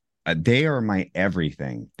 And they are my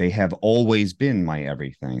everything. They have always been my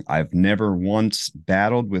everything. I've never once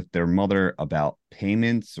battled with their mother about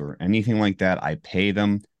payments or anything like that. I pay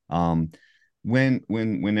them.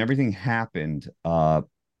 When everything happened,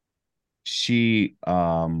 she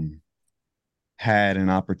had an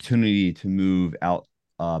opportunity to move out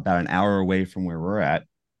about an hour away from where we're at,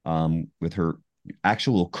 with her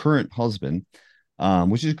actual current husband,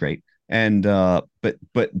 which is great. And but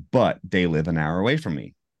they live an hour away from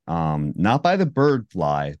me. Not by the bird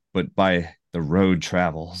fly, but by the road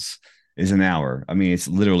travels is an hour. I mean, it's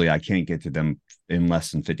literally, I can't get to them in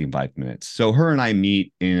less than 55 minutes. So her and I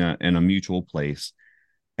meet in a mutual place.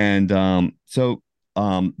 And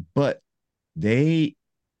but they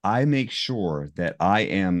I make sure that I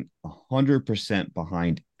am 100%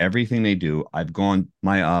 behind everything they do. I've gone,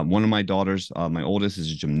 my one of my daughters, my oldest,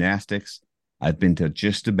 is gymnastics. I've been to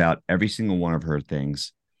just about every single one of her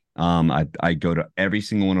things. I go to every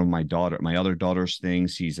single one of my other daughter's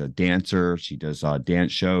things. She's a dancer. She does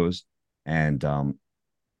dance shows. And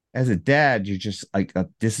as a dad, you're just like,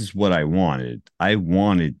 this is what I wanted. I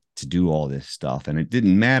wanted to do all this stuff. And it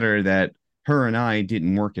didn't matter that her and I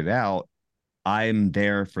didn't work it out. I'm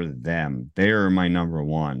there for them. They're my number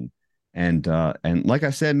one. And like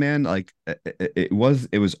I said, man, like it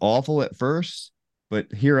was awful at first,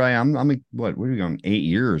 but here I am. I'm like, what are we going? 8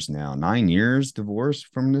 years now, 9 years divorced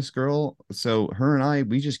from this girl. So her and I,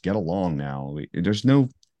 we just get along now. There's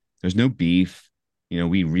no beef. You know,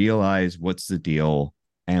 we realize what's the deal,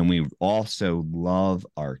 and we also love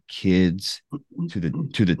our kids to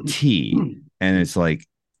the T. And it's like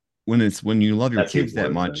when you love your kids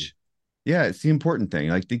that much. Yeah, it's the important thing.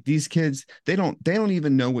 Like these kids, they don't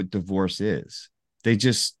even know what divorce is.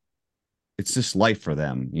 It's just life for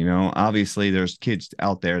them. You know, obviously there's kids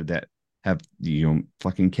out there that have,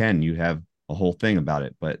 fucking Ken, you have a whole thing about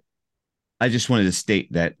it. But I just wanted to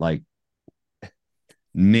state that, like,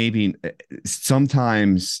 maybe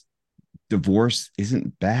sometimes divorce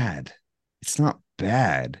isn't bad. It's not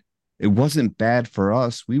bad. It wasn't bad for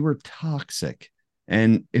us. We were toxic.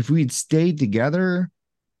 And if we'd stayed together,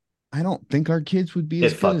 I don't think our kids would be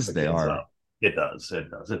as good as they are. Up. It does. It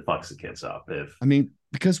fucks the kids up.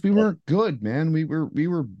 Because we weren't good, man. We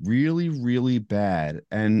were really, really bad,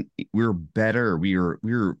 and we were better. We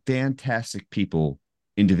were fantastic people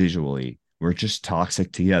individually. We're just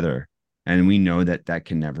toxic together, and we know that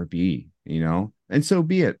can never be, and so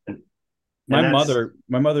be it. My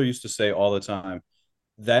mother used to say all the time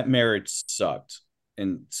that marriage sucked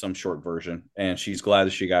in some short version, and she's glad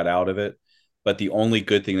that she got out of it. But the only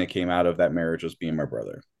good thing that came out of that marriage was being my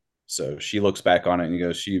brother. So she looks back on it and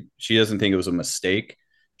goes, she doesn't think it was a mistake.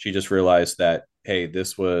 She just realized that, hey,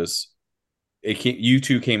 you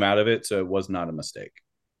two came out of it, so it was not a mistake.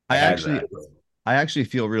 I actually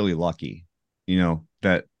feel really lucky,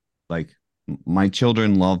 that, like, my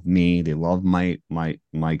children love me. They love my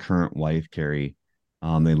current wife, Carrie.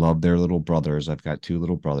 They love their little brothers. I've got 2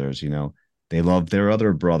 little brothers. They love their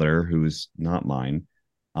other brother, who's not mine.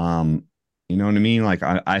 You know what I mean? Like,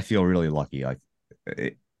 I feel really lucky. Like,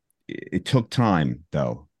 it took time,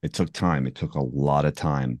 though. It took time. It took a lot of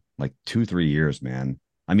time, like 2-3 years, man.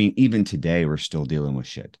 I mean, even today we're still dealing with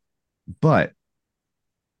shit, but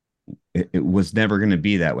it was never going to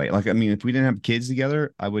be that way. Like, I mean, if we didn't have kids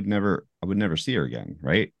together, I would never see her again.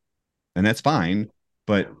 Right. And that's fine.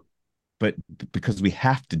 But because we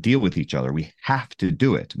have to deal with each other, we have to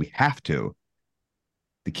do it. We have to.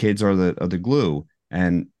 The kids are the glue,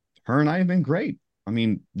 and her and I have been great. I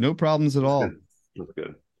mean, no problems at all. That's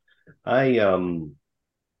good. I,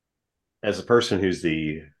 as a person who's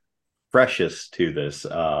the freshest to this,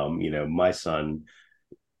 my son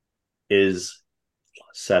is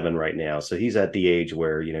 7 right now. So he's at the age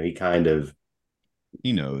where, he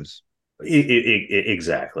knows.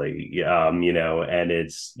 Exactly. And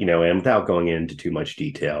it's, and without going into too much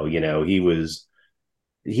detail, he was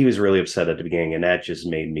really upset at the beginning, and that just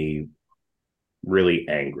made me really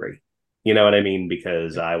angry. You know what I mean?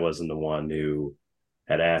 Because I wasn't the one who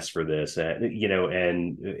had asked for this, and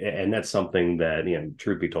and that's something that,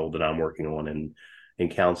 truth be told, that I'm working on in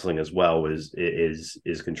counseling as well,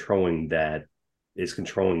 is controlling that,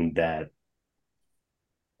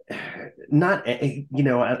 not,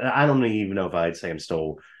 I don't even know if I'd say I'm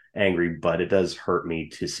still angry, but it does hurt me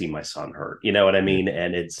to see my son hurt. You know what I mean?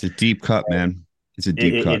 And it's a deep cut, man. It's a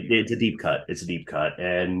deep cut. It's a deep cut. It's a deep cut.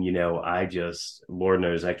 And, I just, Lord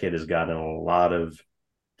knows that kid has gotten a lot of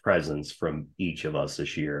presents from each of us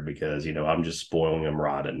this year because, I'm just spoiling them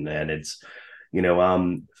rotten. And it's,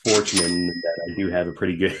 I'm fortunate that I do have a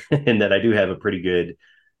pretty good and that I do have a pretty good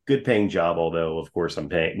paying job, although of course I'm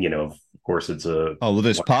paying, of course it's a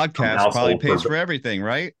this podcast probably pays for everything,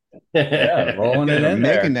 right? Yeah, rolling it in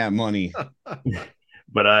making there. that money.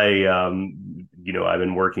 But I've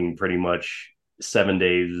been working pretty much 7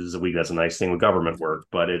 days a week. That's a nice thing with government work,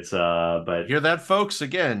 but hear that, folks?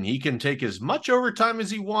 Again, he can take as much overtime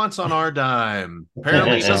as he wants on our dime.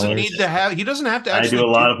 Apparently, he doesn't have to actually I do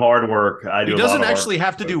a lot of hard work. He doesn't actually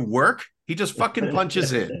have to do work. He just fucking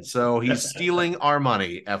punches in. So he's stealing our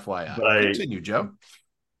money, FYI. Continue, Joe.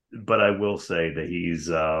 But I will say that he's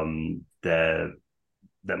that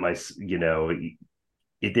my,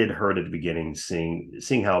 it did hurt at the beginning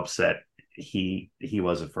seeing how upset he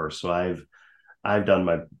was at first. So I've done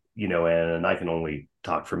my, and I can only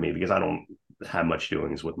talk for me because I don't have much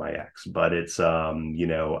doings with my ex, but it's, I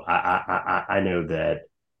know that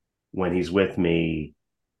when he's with me,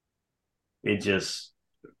 it just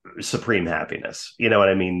supreme happiness. You know what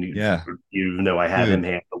I mean? Yeah. I have him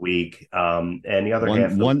half the week. And the other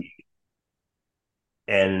half of the week.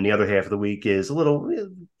 And the other half of the week is a little,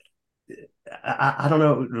 I don't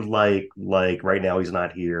know, like right now he's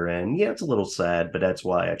not here. And yeah, it's a little sad, but that's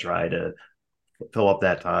why I try to fill up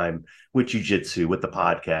that time with jujitsu, with the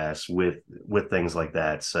podcast, with things like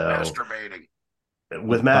that. So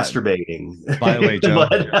masturbating. By the way, Joe,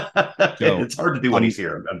 Joe, it's hard to do when he's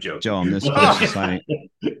here. I'm joking. Joe, I'm this close to signing.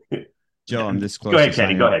 Joe, I'm this close. Go ahead,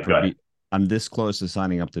 Kenny. Go ahead. I'm this close to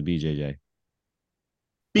signing up to BJJ.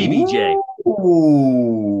 BBJ.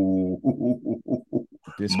 Ooh.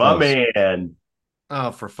 My man.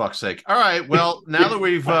 Oh, for fuck's sake. All right. Well, now that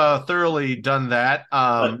we've thoroughly done that,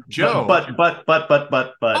 Joe. But.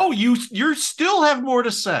 Oh, you still have more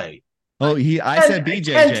to say. Oh, I said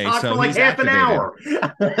BJJ, so for like he's half activated. an hour.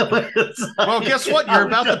 Well, guess what? You're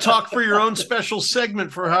about to talk for your own special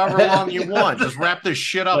segment for however long you want. Just wrap this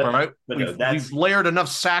shit up, all right? We've layered enough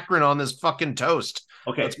saccharin on this fucking toast.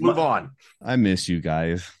 Okay, let's move on. I miss you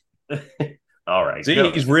guys. All right. See,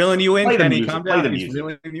 he's reeling you in, Kenny. Calm down. He's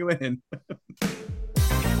reeling you in.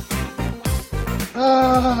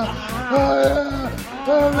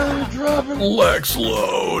 Lex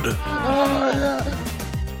load.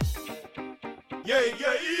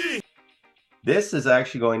 This is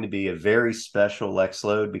actually going to be a very special Lex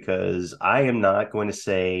load because I am not going to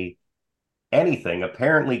say anything.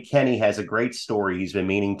 Apparently, Kenny has a great story he's been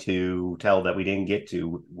meaning to tell that we didn't get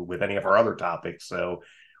to with any of our other topics. So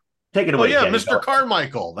take it away. Oh, yeah, Kenny. Mr.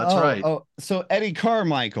 Carmichael. That's right. Oh, so Eddie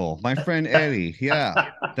Carmichael, my friend Eddie.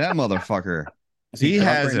 Yeah, that motherfucker. He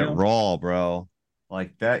has it raw, bro.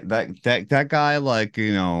 Like that guy, like,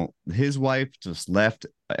 his wife just left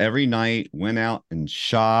every night, went out and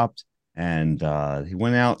shopped, and he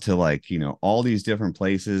went out to all these different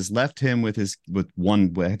places, left him with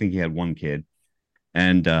one, I think he had one kid.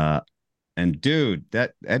 And dude,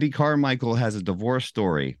 that Eddie Carmichael has a divorce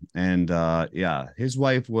story. And yeah, his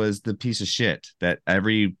wife was the piece of shit that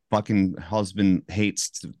every fucking husband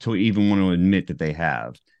hates to even want to admit that they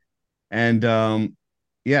have. And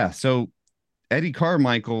yeah, so Eddie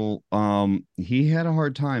Carmichael, he had a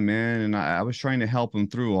hard time, man, and I was trying to help him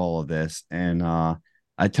through all of this. And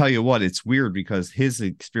I tell you what, it's weird because his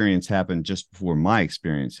experience happened just before my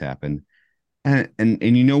experience happened. And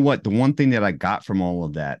you know what? The one thing that I got from all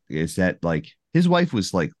of that is that his wife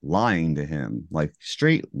was lying to him,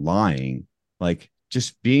 straight lying,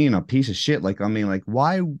 just being a piece of shit.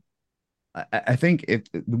 Why? I think if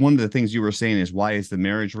one of the things you were saying is why is the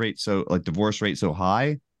marriage rate so divorce rate so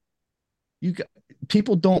high?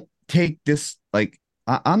 People don't take this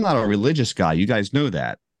I'm not a religious guy, you guys know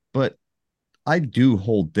that, but I do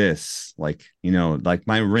hold this my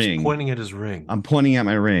ring. He's pointing at his ring. I'm pointing at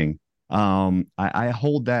my ring. I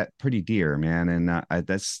hold that pretty dear, man, and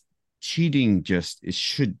that's cheating.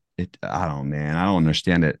 I don't, man, I don't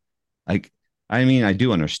understand it. I mean, I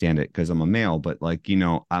do understand it because I'm a male, but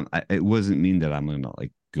it wasn't mean that I'm gonna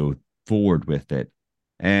go forward with it.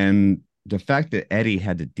 And the fact that Eddie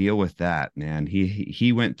had to deal with that, man,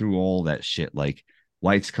 he went through all that shit.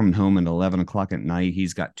 Wife's coming home at 11 o'clock at night.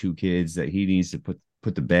 He's got 2 kids that he needs to put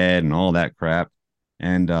to bed and all that crap.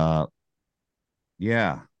 And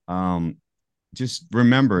yeah, just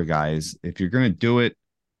remember, guys, if you're gonna do it,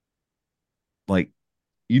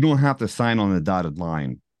 you don't have to sign on the dotted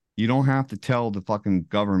line. You don't have to tell the fucking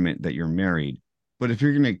government that you're married. But if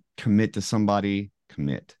you're gonna commit to somebody,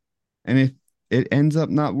 commit. And if it ends up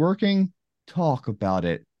not working, talk about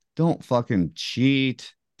it. Don't fucking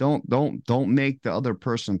cheat. Don't make the other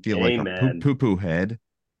person feel like a poo-poo head.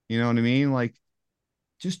 You know what I mean?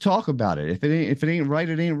 just talk about it. If it ain't right,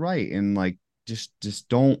 it ain't right. And like just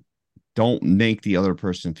don't make the other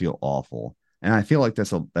person feel awful. And I feel like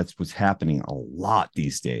that's what's happening a lot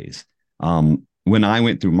these days. When I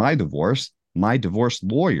went through my divorce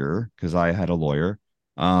lawyer, because I had a lawyer,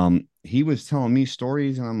 he was telling me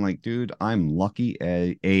stories, and I'm like, dude, I'm lucky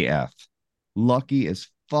AF. Lucky as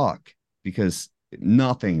fuck, because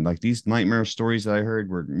nothing like these nightmare stories that I heard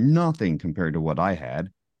were nothing compared to what I had.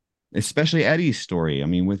 Especially Eddie's story. I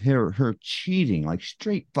mean, with her cheating, like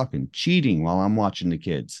straight fucking cheating while I'm watching the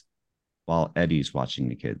kids, while Eddie's watching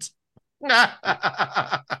the kids.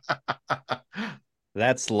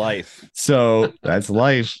 That's life. So that's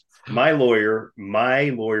life. My lawyer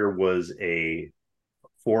was a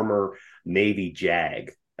former Navy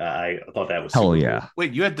JAG. I thought that was hell super yeah. cool.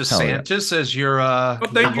 Wait, you had DeSantis as your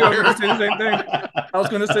thank you. I was going to say the same thing. I was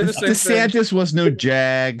going to say the same thing. DeSantis was no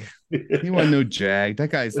jag. He wasn't no jag. That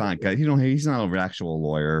guy's not good. He's not an actual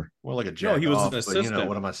lawyer. More like a jack. No, he was off, an assistant. But,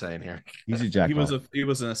 what am I saying here? He's a jack. He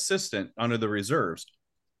was an assistant under the reserves.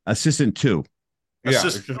 Assistant 2. Yeah.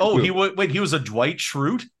 He was a Dwight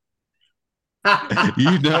Schrute.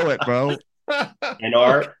 You know it, bro. And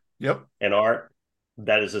Art. Yep. And Art.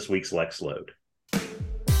 That is this week's Lex Load.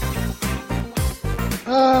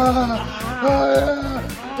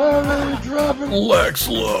 Really dropping. Lex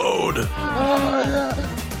Load.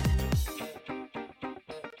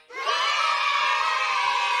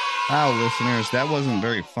 Wow, listeners, that wasn't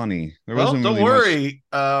very funny. There wasn't don't really worry.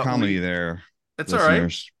 much comedy there. It's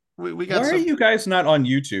listeners. all right. We got. Why are you guys not on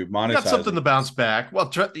YouTube monetizing? We got something to bounce back. Well,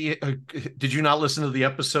 did you not listen to the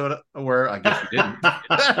episode where I guess you didn't?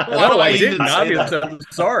 No, I didn't. Obviously, I'm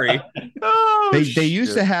sorry. They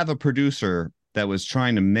used to have a producer that was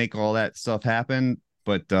trying to make all that stuff happen,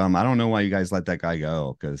 but I don't know why you guys let that guy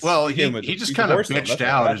go. Because he just kind of bitched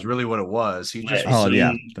out is really what it was. He just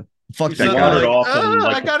fuck that He guy. wandered off in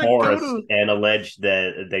I the forest and alleged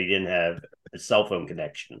that they didn't have a cell phone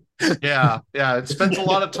connection. Yeah. It spends a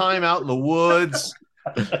lot of time out in the woods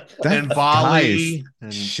and Bali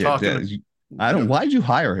and shit. talking. Why'd you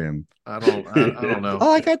hire him? I don't know.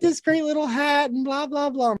 Oh, I got this great little hat and blah blah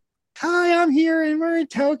blah. Hi, I'm here and we're in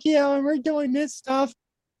Tokyo and we're doing this stuff.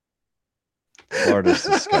 Florida's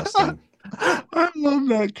disgusting. I love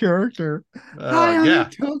that character. Hi, I'm yeah. in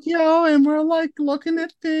Tokyo and we're like looking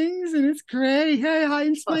at things and it's great. Hey, hi,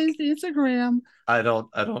 explains the Instagram. I don't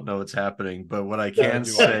know what's happening, but what I can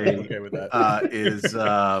say okay with that. is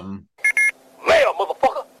Mail,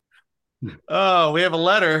 motherfucker. oh, we have a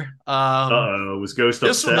letter. Was Ghost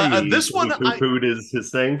upset? This one poo-pooed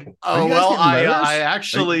his thing. Oh well, I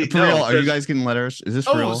actually for real. Are you guys getting letters? Is this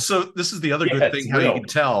real? So this is the other good thing how you can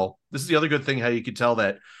tell. This is the other good thing how you can tell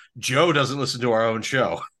that Joe doesn't listen to our own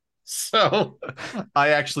show. So I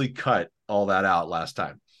actually cut all that out last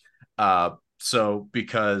time. So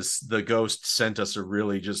because the ghost sent us a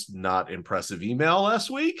really just not impressive email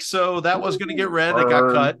last week, so that was going to get read. It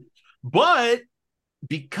got cut, but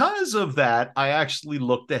because of that, I actually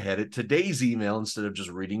looked ahead at today's email instead of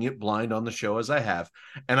just reading it blind on the show as I have.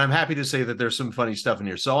 And I'm happy to say that there's some funny stuff in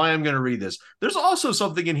here. So I am going to read this. There's also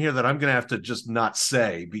something in here that I'm going to have to just not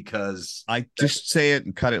say because I just say it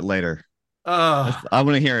and cut it later. I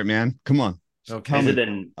want to hear it, man. Come on. Okay. Is it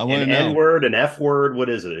an N word, an F word? What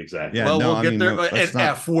is it exactly? Yeah, we'll get there. An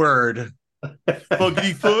F word.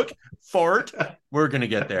 Fuckity fuck. Fart. We're going to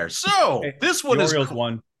get there. So this one is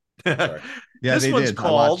one. Yeah, this one's did.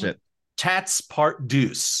 called Tats Part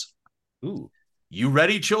Deuce. Ooh. You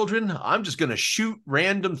ready, children? I'm just going to shoot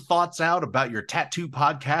random thoughts out about your tattoo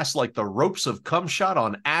podcast like the ropes of cum shot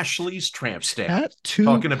on Ashley's tramp stamp. Tattoo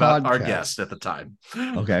Talking about podcast. our guest at the time.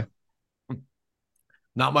 Okay.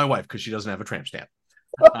 Not my wife, because she doesn't have a tramp stamp.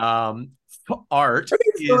 Art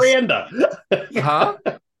is Miranda. Huh?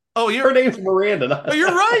 Oh, her name's Miranda. Oh, you're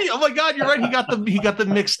right. Oh my God, you're right. He got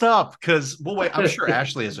them mixed up because wait, I'm sure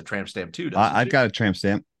Ashley has a tramp stamp too. I've got a tramp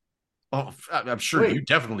stamp. Oh, I'm sure you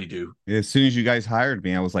definitely do. As soon as you guys hired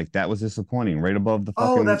me, I was like, that was disappointing. Right above the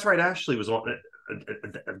fucking. Oh, that's right. Ashley was on.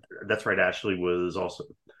 That's right. Ashley was also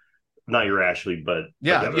not your Ashley, but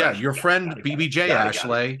yeah, your friend BBJ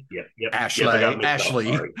Ashley. Yep.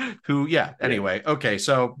 Ashley. Who? Yeah. Anyway, okay.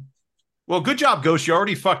 So, well, good job, Ghost. You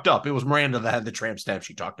already fucked up. It was Miranda that had the tramp stamp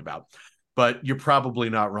she talked about, but you're probably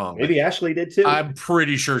not wrong. Maybe Ashley did too. I'm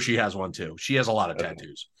pretty sure she has one too. She has a lot of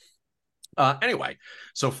tattoos. Anyway,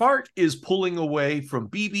 so Fart is pulling away from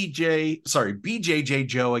BJJ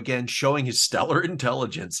Joe again, showing his stellar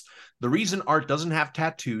intelligence. The reason Art doesn't have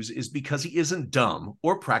tattoos is because he isn't dumb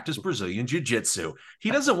or practice Brazilian jiu-jitsu. He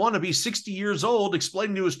doesn't want to be 60 years old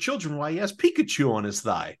explaining to his children why he has Pikachu on his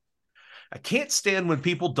thigh. I can't stand when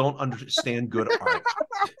people don't understand good art.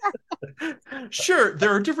 Sure,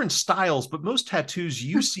 there are different styles, but most tattoos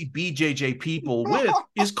you see BJJ people with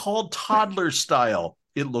is called toddler style.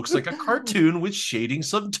 It looks like a cartoon with shading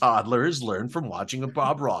some toddlers learned from watching a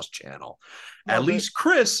Bob Ross channel. At least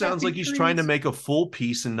Chris sounds like he's trying to make a full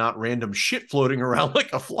piece and not random shit floating around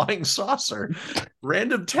like a flying saucer.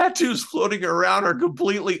 Random tattoos floating around are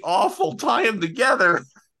completely awful. Tie them together.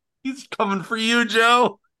 He's coming for you,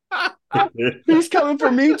 Joe. He's coming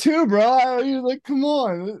for me too, bro. You're like, come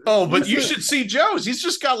on. Oh, but you should see Joe's. He's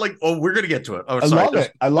just got like, oh, we're gonna get to it. Oh, sorry. I love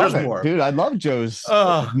it. I love it, more. dude. I love Joe's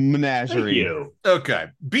menagerie. Okay,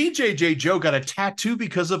 BJJ Joe got a tattoo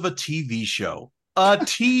because of a TV show. A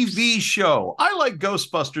TV show. I like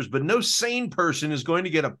Ghostbusters, but no sane person is going to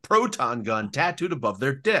get a proton gun tattooed above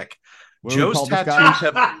their dick. Joe's tattoos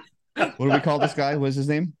have. What do we call this guy? What's his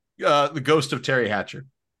name? The ghost of Terry Hatcher.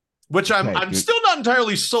 Which I'm still not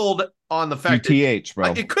entirely sold on the fact that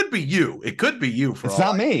bro. It could be you. It could be you. It's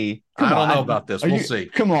not me. I don't know about this. We'll see.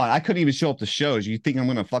 Come on. I couldn't even show up to shows. You think I'm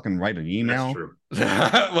going to fucking write an email? That's true.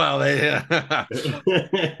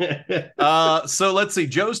 Well, so let's see.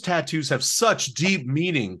 Joe's tattoos have such deep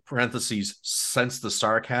meaning, parentheses, sense the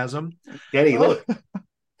sarcasm. Kenny, look.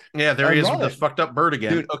 Yeah, there he is with the fucked up bird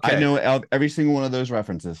again. Dude, okay. I know every single one of those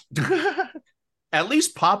references. At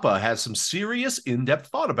least Papa has some serious in-depth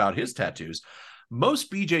thought about his tattoos.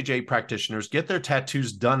 Most BJJ practitioners get their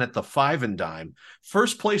tattoos done at the Five and Dime.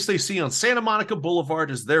 First place they see on Santa Monica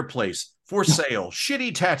Boulevard is their place. For sale.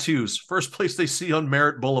 Shitty tattoos. First place they see on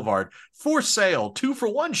Merritt Boulevard. For sale.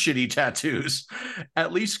 2-for-1 shitty tattoos.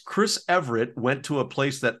 At least Chris Everett went to a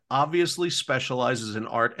place that obviously specializes in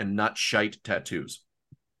art and not shite tattoos.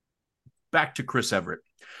 Back to Chris Everett.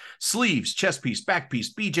 Sleeves, chest piece, back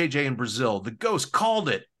piece, BJJ in Brazil. The ghost called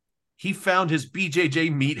it. He found his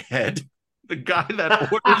BJJ meathead, the guy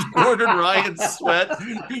that orders Gordon Ryan's sweat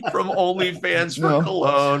from OnlyFans for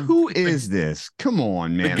cologne. Who is this? Come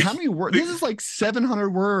on, man. How many words? This is like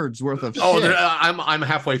 700 words worth of shit. I'm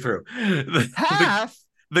halfway through. Half?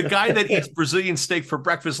 The guy that eats Brazilian steak for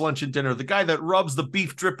breakfast, lunch, and dinner. The guy that rubs the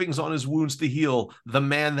beef drippings on his wounds to heal. The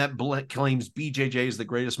man that claims BJJ is the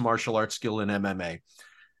greatest martial arts skill in MMA.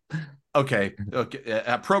 Okay.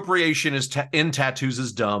 Appropriation is in tattoos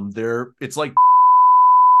is dumb. It's like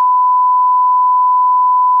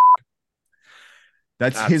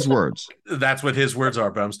that's his words. That's what his words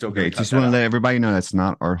are, but I'm still going to just want to let everybody know that's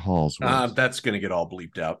not Art Hall's words. That's going to get all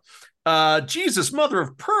bleeped out. Jesus, mother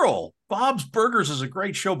of pearl. Bob's Burgers is a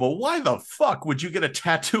great show, but why the fuck would you get a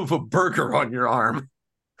tattoo of a burger on your arm?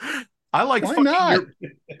 I like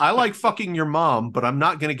fucking your mom, but I'm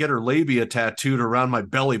not going to get her labia tattooed around my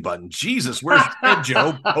belly button. Jesus, where's Ted,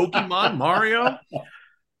 Joe? Pokemon, Mario?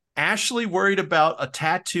 Ashley worried about a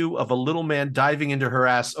tattoo of a little man diving into her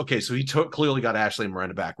ass. Okay, so he clearly got Ashley and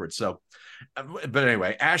Miranda backwards. So, but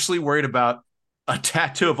anyway, Ashley worried about a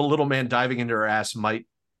tattoo of a little man diving into her ass might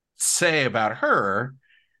say about her.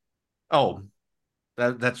 Oh,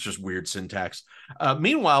 that's just weird syntax.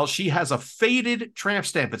 Meanwhile, she has a faded tramp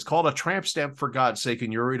stamp. It's called a tramp stamp, for God's sake,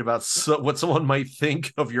 and you're worried about what someone might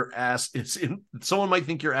think of your ass. Someone might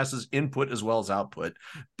think your ass is input as well as output.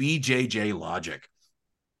 BJJ logic.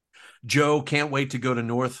 Joe can't wait to go to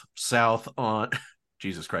north, south on...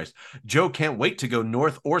 Jesus Christ. Joe can't wait to go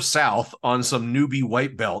north or south on some newbie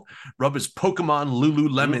white belt. Rub his Pokemon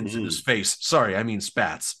Lululemons in his face. Sorry, I mean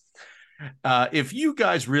spats. If you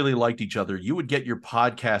guys really liked each other, you would get your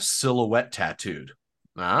podcast silhouette tattooed.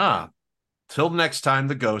 Till next time,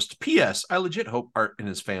 the ghost. P.S. I legit hope Art and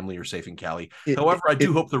his family are safe in Cali. However, I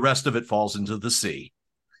do hope the rest of it falls into the sea.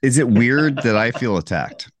 Is it weird that I feel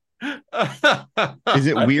attacked? Is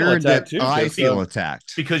it weird that I feel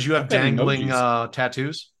attacked? Because you have dangling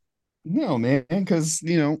tattoos? No, man, because,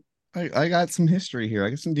 I got some history here.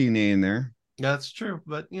 I got some DNA in there. That's true,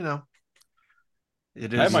 but,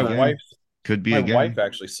 it is. I have my wife. Could be my again. wife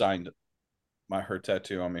actually signed her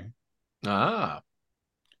tattoo on me.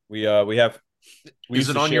 We have. Is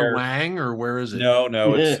it on your wang or where is it? No,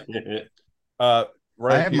 it's right.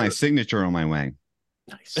 I have my signature on my wang.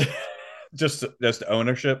 Nice. just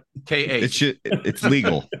ownership. KH. It's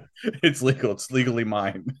legal. It's legal. It's legally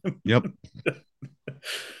mine. Yep.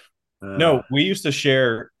 No, we used to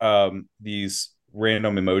share these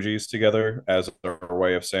random emojis together as our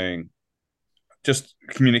way of saying, just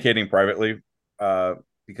communicating privately,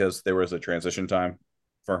 because there was a transition time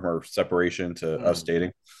from her separation to us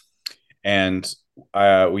dating, and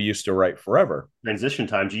we used to write forever. Transition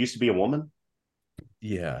times. You used to be a woman.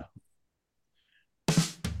 Yeah.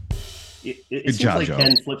 It seems like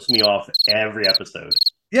Ken flips me off every episode.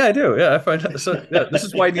 Yeah, I do. Yeah, I find that. So yeah, this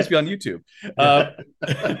is why it needs to be on YouTube.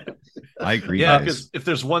 I agree. Yeah, guys. because if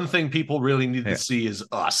there's one thing people really need to see is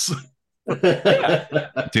us.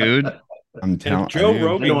 Dude, I'm telling Joe you. Rogan I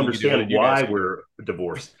don't can do understand it, you why guys can. we're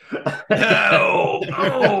divorced. Oh,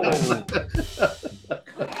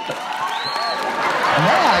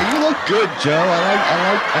 Yeah, you look good, Joe.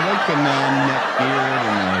 I like the neck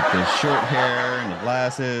beard and the short hair and the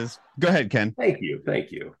glasses. Go ahead, Ken. Thank you.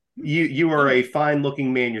 You are a fine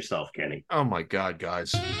looking man yourself, Kenny. oh my God,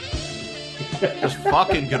 guys. Just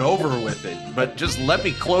fucking get over with it. But just let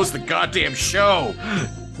me close the goddamn show.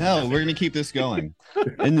 No, we're gonna keep this going.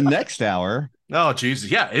 In the next hour. Oh, Jesus.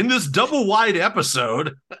 Yeah, in this double wide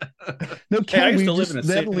episode. No, Ken, I used we to live just in a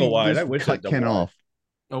single literally wide. just I wish cut I'd double Ken wide. off.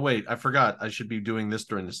 Oh, wait, I forgot. I should be doing this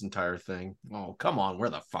during this entire thing. Oh, come on. Where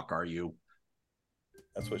the fuck are you?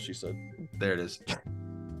 That's what she said. There it is.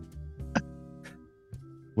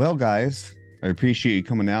 Well, guys, I appreciate you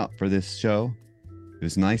coming out for this show. It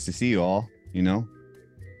was nice to see you all, you know.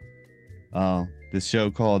 This show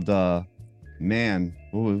called man,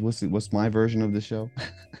 what's my version of the show?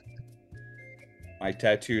 My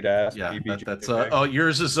tattooed ass. Yeah, BBJ. that's oh,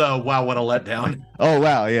 yours is wow, what a letdown. Oh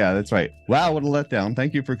wow, yeah, that's right. Wow, what a letdown.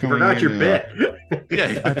 Thank you for You coming. forgot in your and, bit.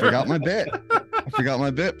 Yeah, I forgot my bit. I forgot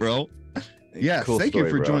my bit, bro. Yeah, Cool thank story,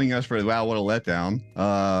 you for bro. joining us for Wow, What a Letdown.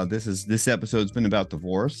 This episode's been about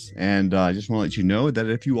divorce, and I just want to let you know that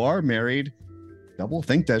if you are married, double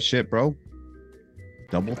think that shit, bro.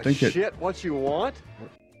 Double think it, Shit, what you want?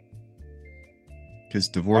 because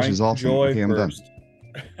divorce Find is awesome. joy Okay, I'm done. first.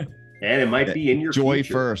 And it might be in your Joy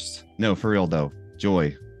future. first. No, for real though.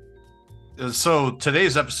 Joy. So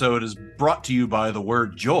today's episode is brought to you by the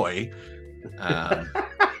word joy.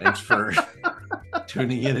 Thanks for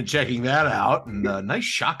tuning in and checking that out. And nice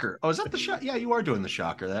shocker. Oh, is that the shot? Yeah, you are doing the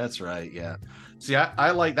shocker. That's right. Yeah. See, I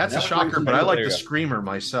like that's a That shocker, brings but me- I like there the you go. screamer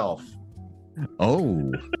myself.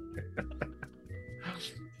 Oh.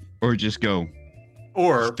 Or just go.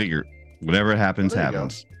 Or Figure. Whatever happens, There you go.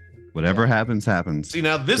 happens. Whatever happens, happens. see,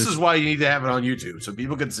 now this This- is why you need to have it on YouTube so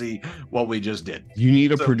people can see what we just did. You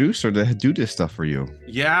need a So- producer to do this stuff for you.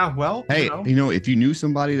 Yeah, well, Hey, you know, if you knew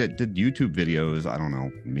somebody that did YouTube videos, I don't know,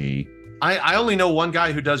 me. I only know one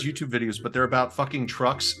guy who does YouTube videos, but they're about fucking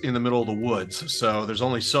trucks in the middle of the woods. So there's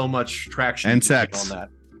only so much traction And you can get sex. on that.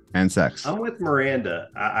 And sex. I'm with Miranda.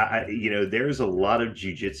 I there's a lot of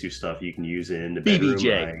jujitsu stuff you can use in the bedroom.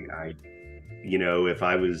 BBJ. If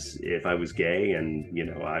I was gay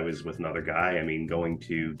and I was with another guy, I mean, going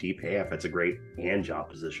to deep half, that's a great hand job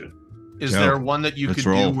position. Is Joe, there one that you let's could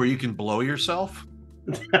roll. do where you can blow yourself?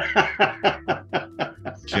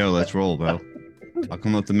 Joe, let's roll, bro. I'll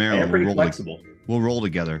come up to I'm Maryland. pretty We'll flexible. we'll roll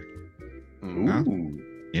together. Huh? Ooh.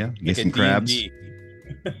 Yeah, get Like a some crabs. D&D.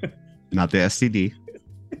 Not the STD.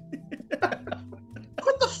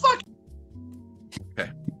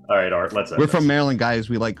 All right, Art. Let's. We're from Maryland, guys.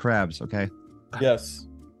 We like crabs. Okay. Yes.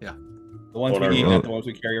 Yeah. The ones Whatever. we eat, not the ones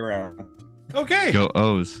we carry around. Okay. Go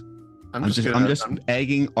O's. I'm I'm just just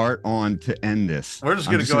egging Art on to end this. we're just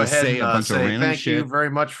I'm going to go ahead say and a bunch of say random thank you shit. very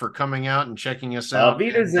much for coming out and checking us Auf out.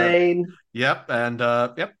 Wiedersehen. Yep. And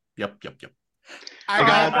yep. I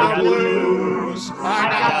got the blues.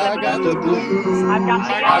 I got the blues. I've got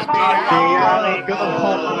the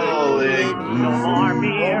alcoholic. No more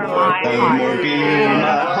beer, my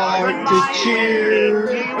heart to cheer.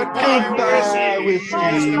 Goodbye with you.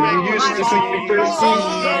 You used to make me feel so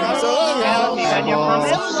And you're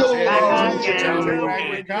coming back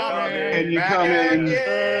again. And you're coming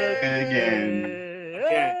again.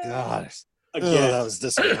 God. Again. That was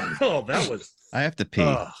disappointing. Oh, that was. I have to pee.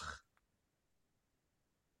 Ugh.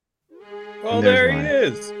 Oh, And there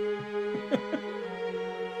there's he mine. is.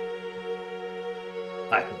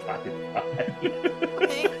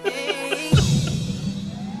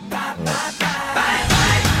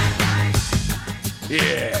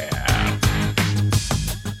 Yeah.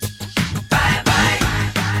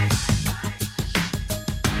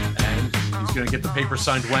 And he's going to get the paper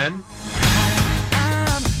signed when?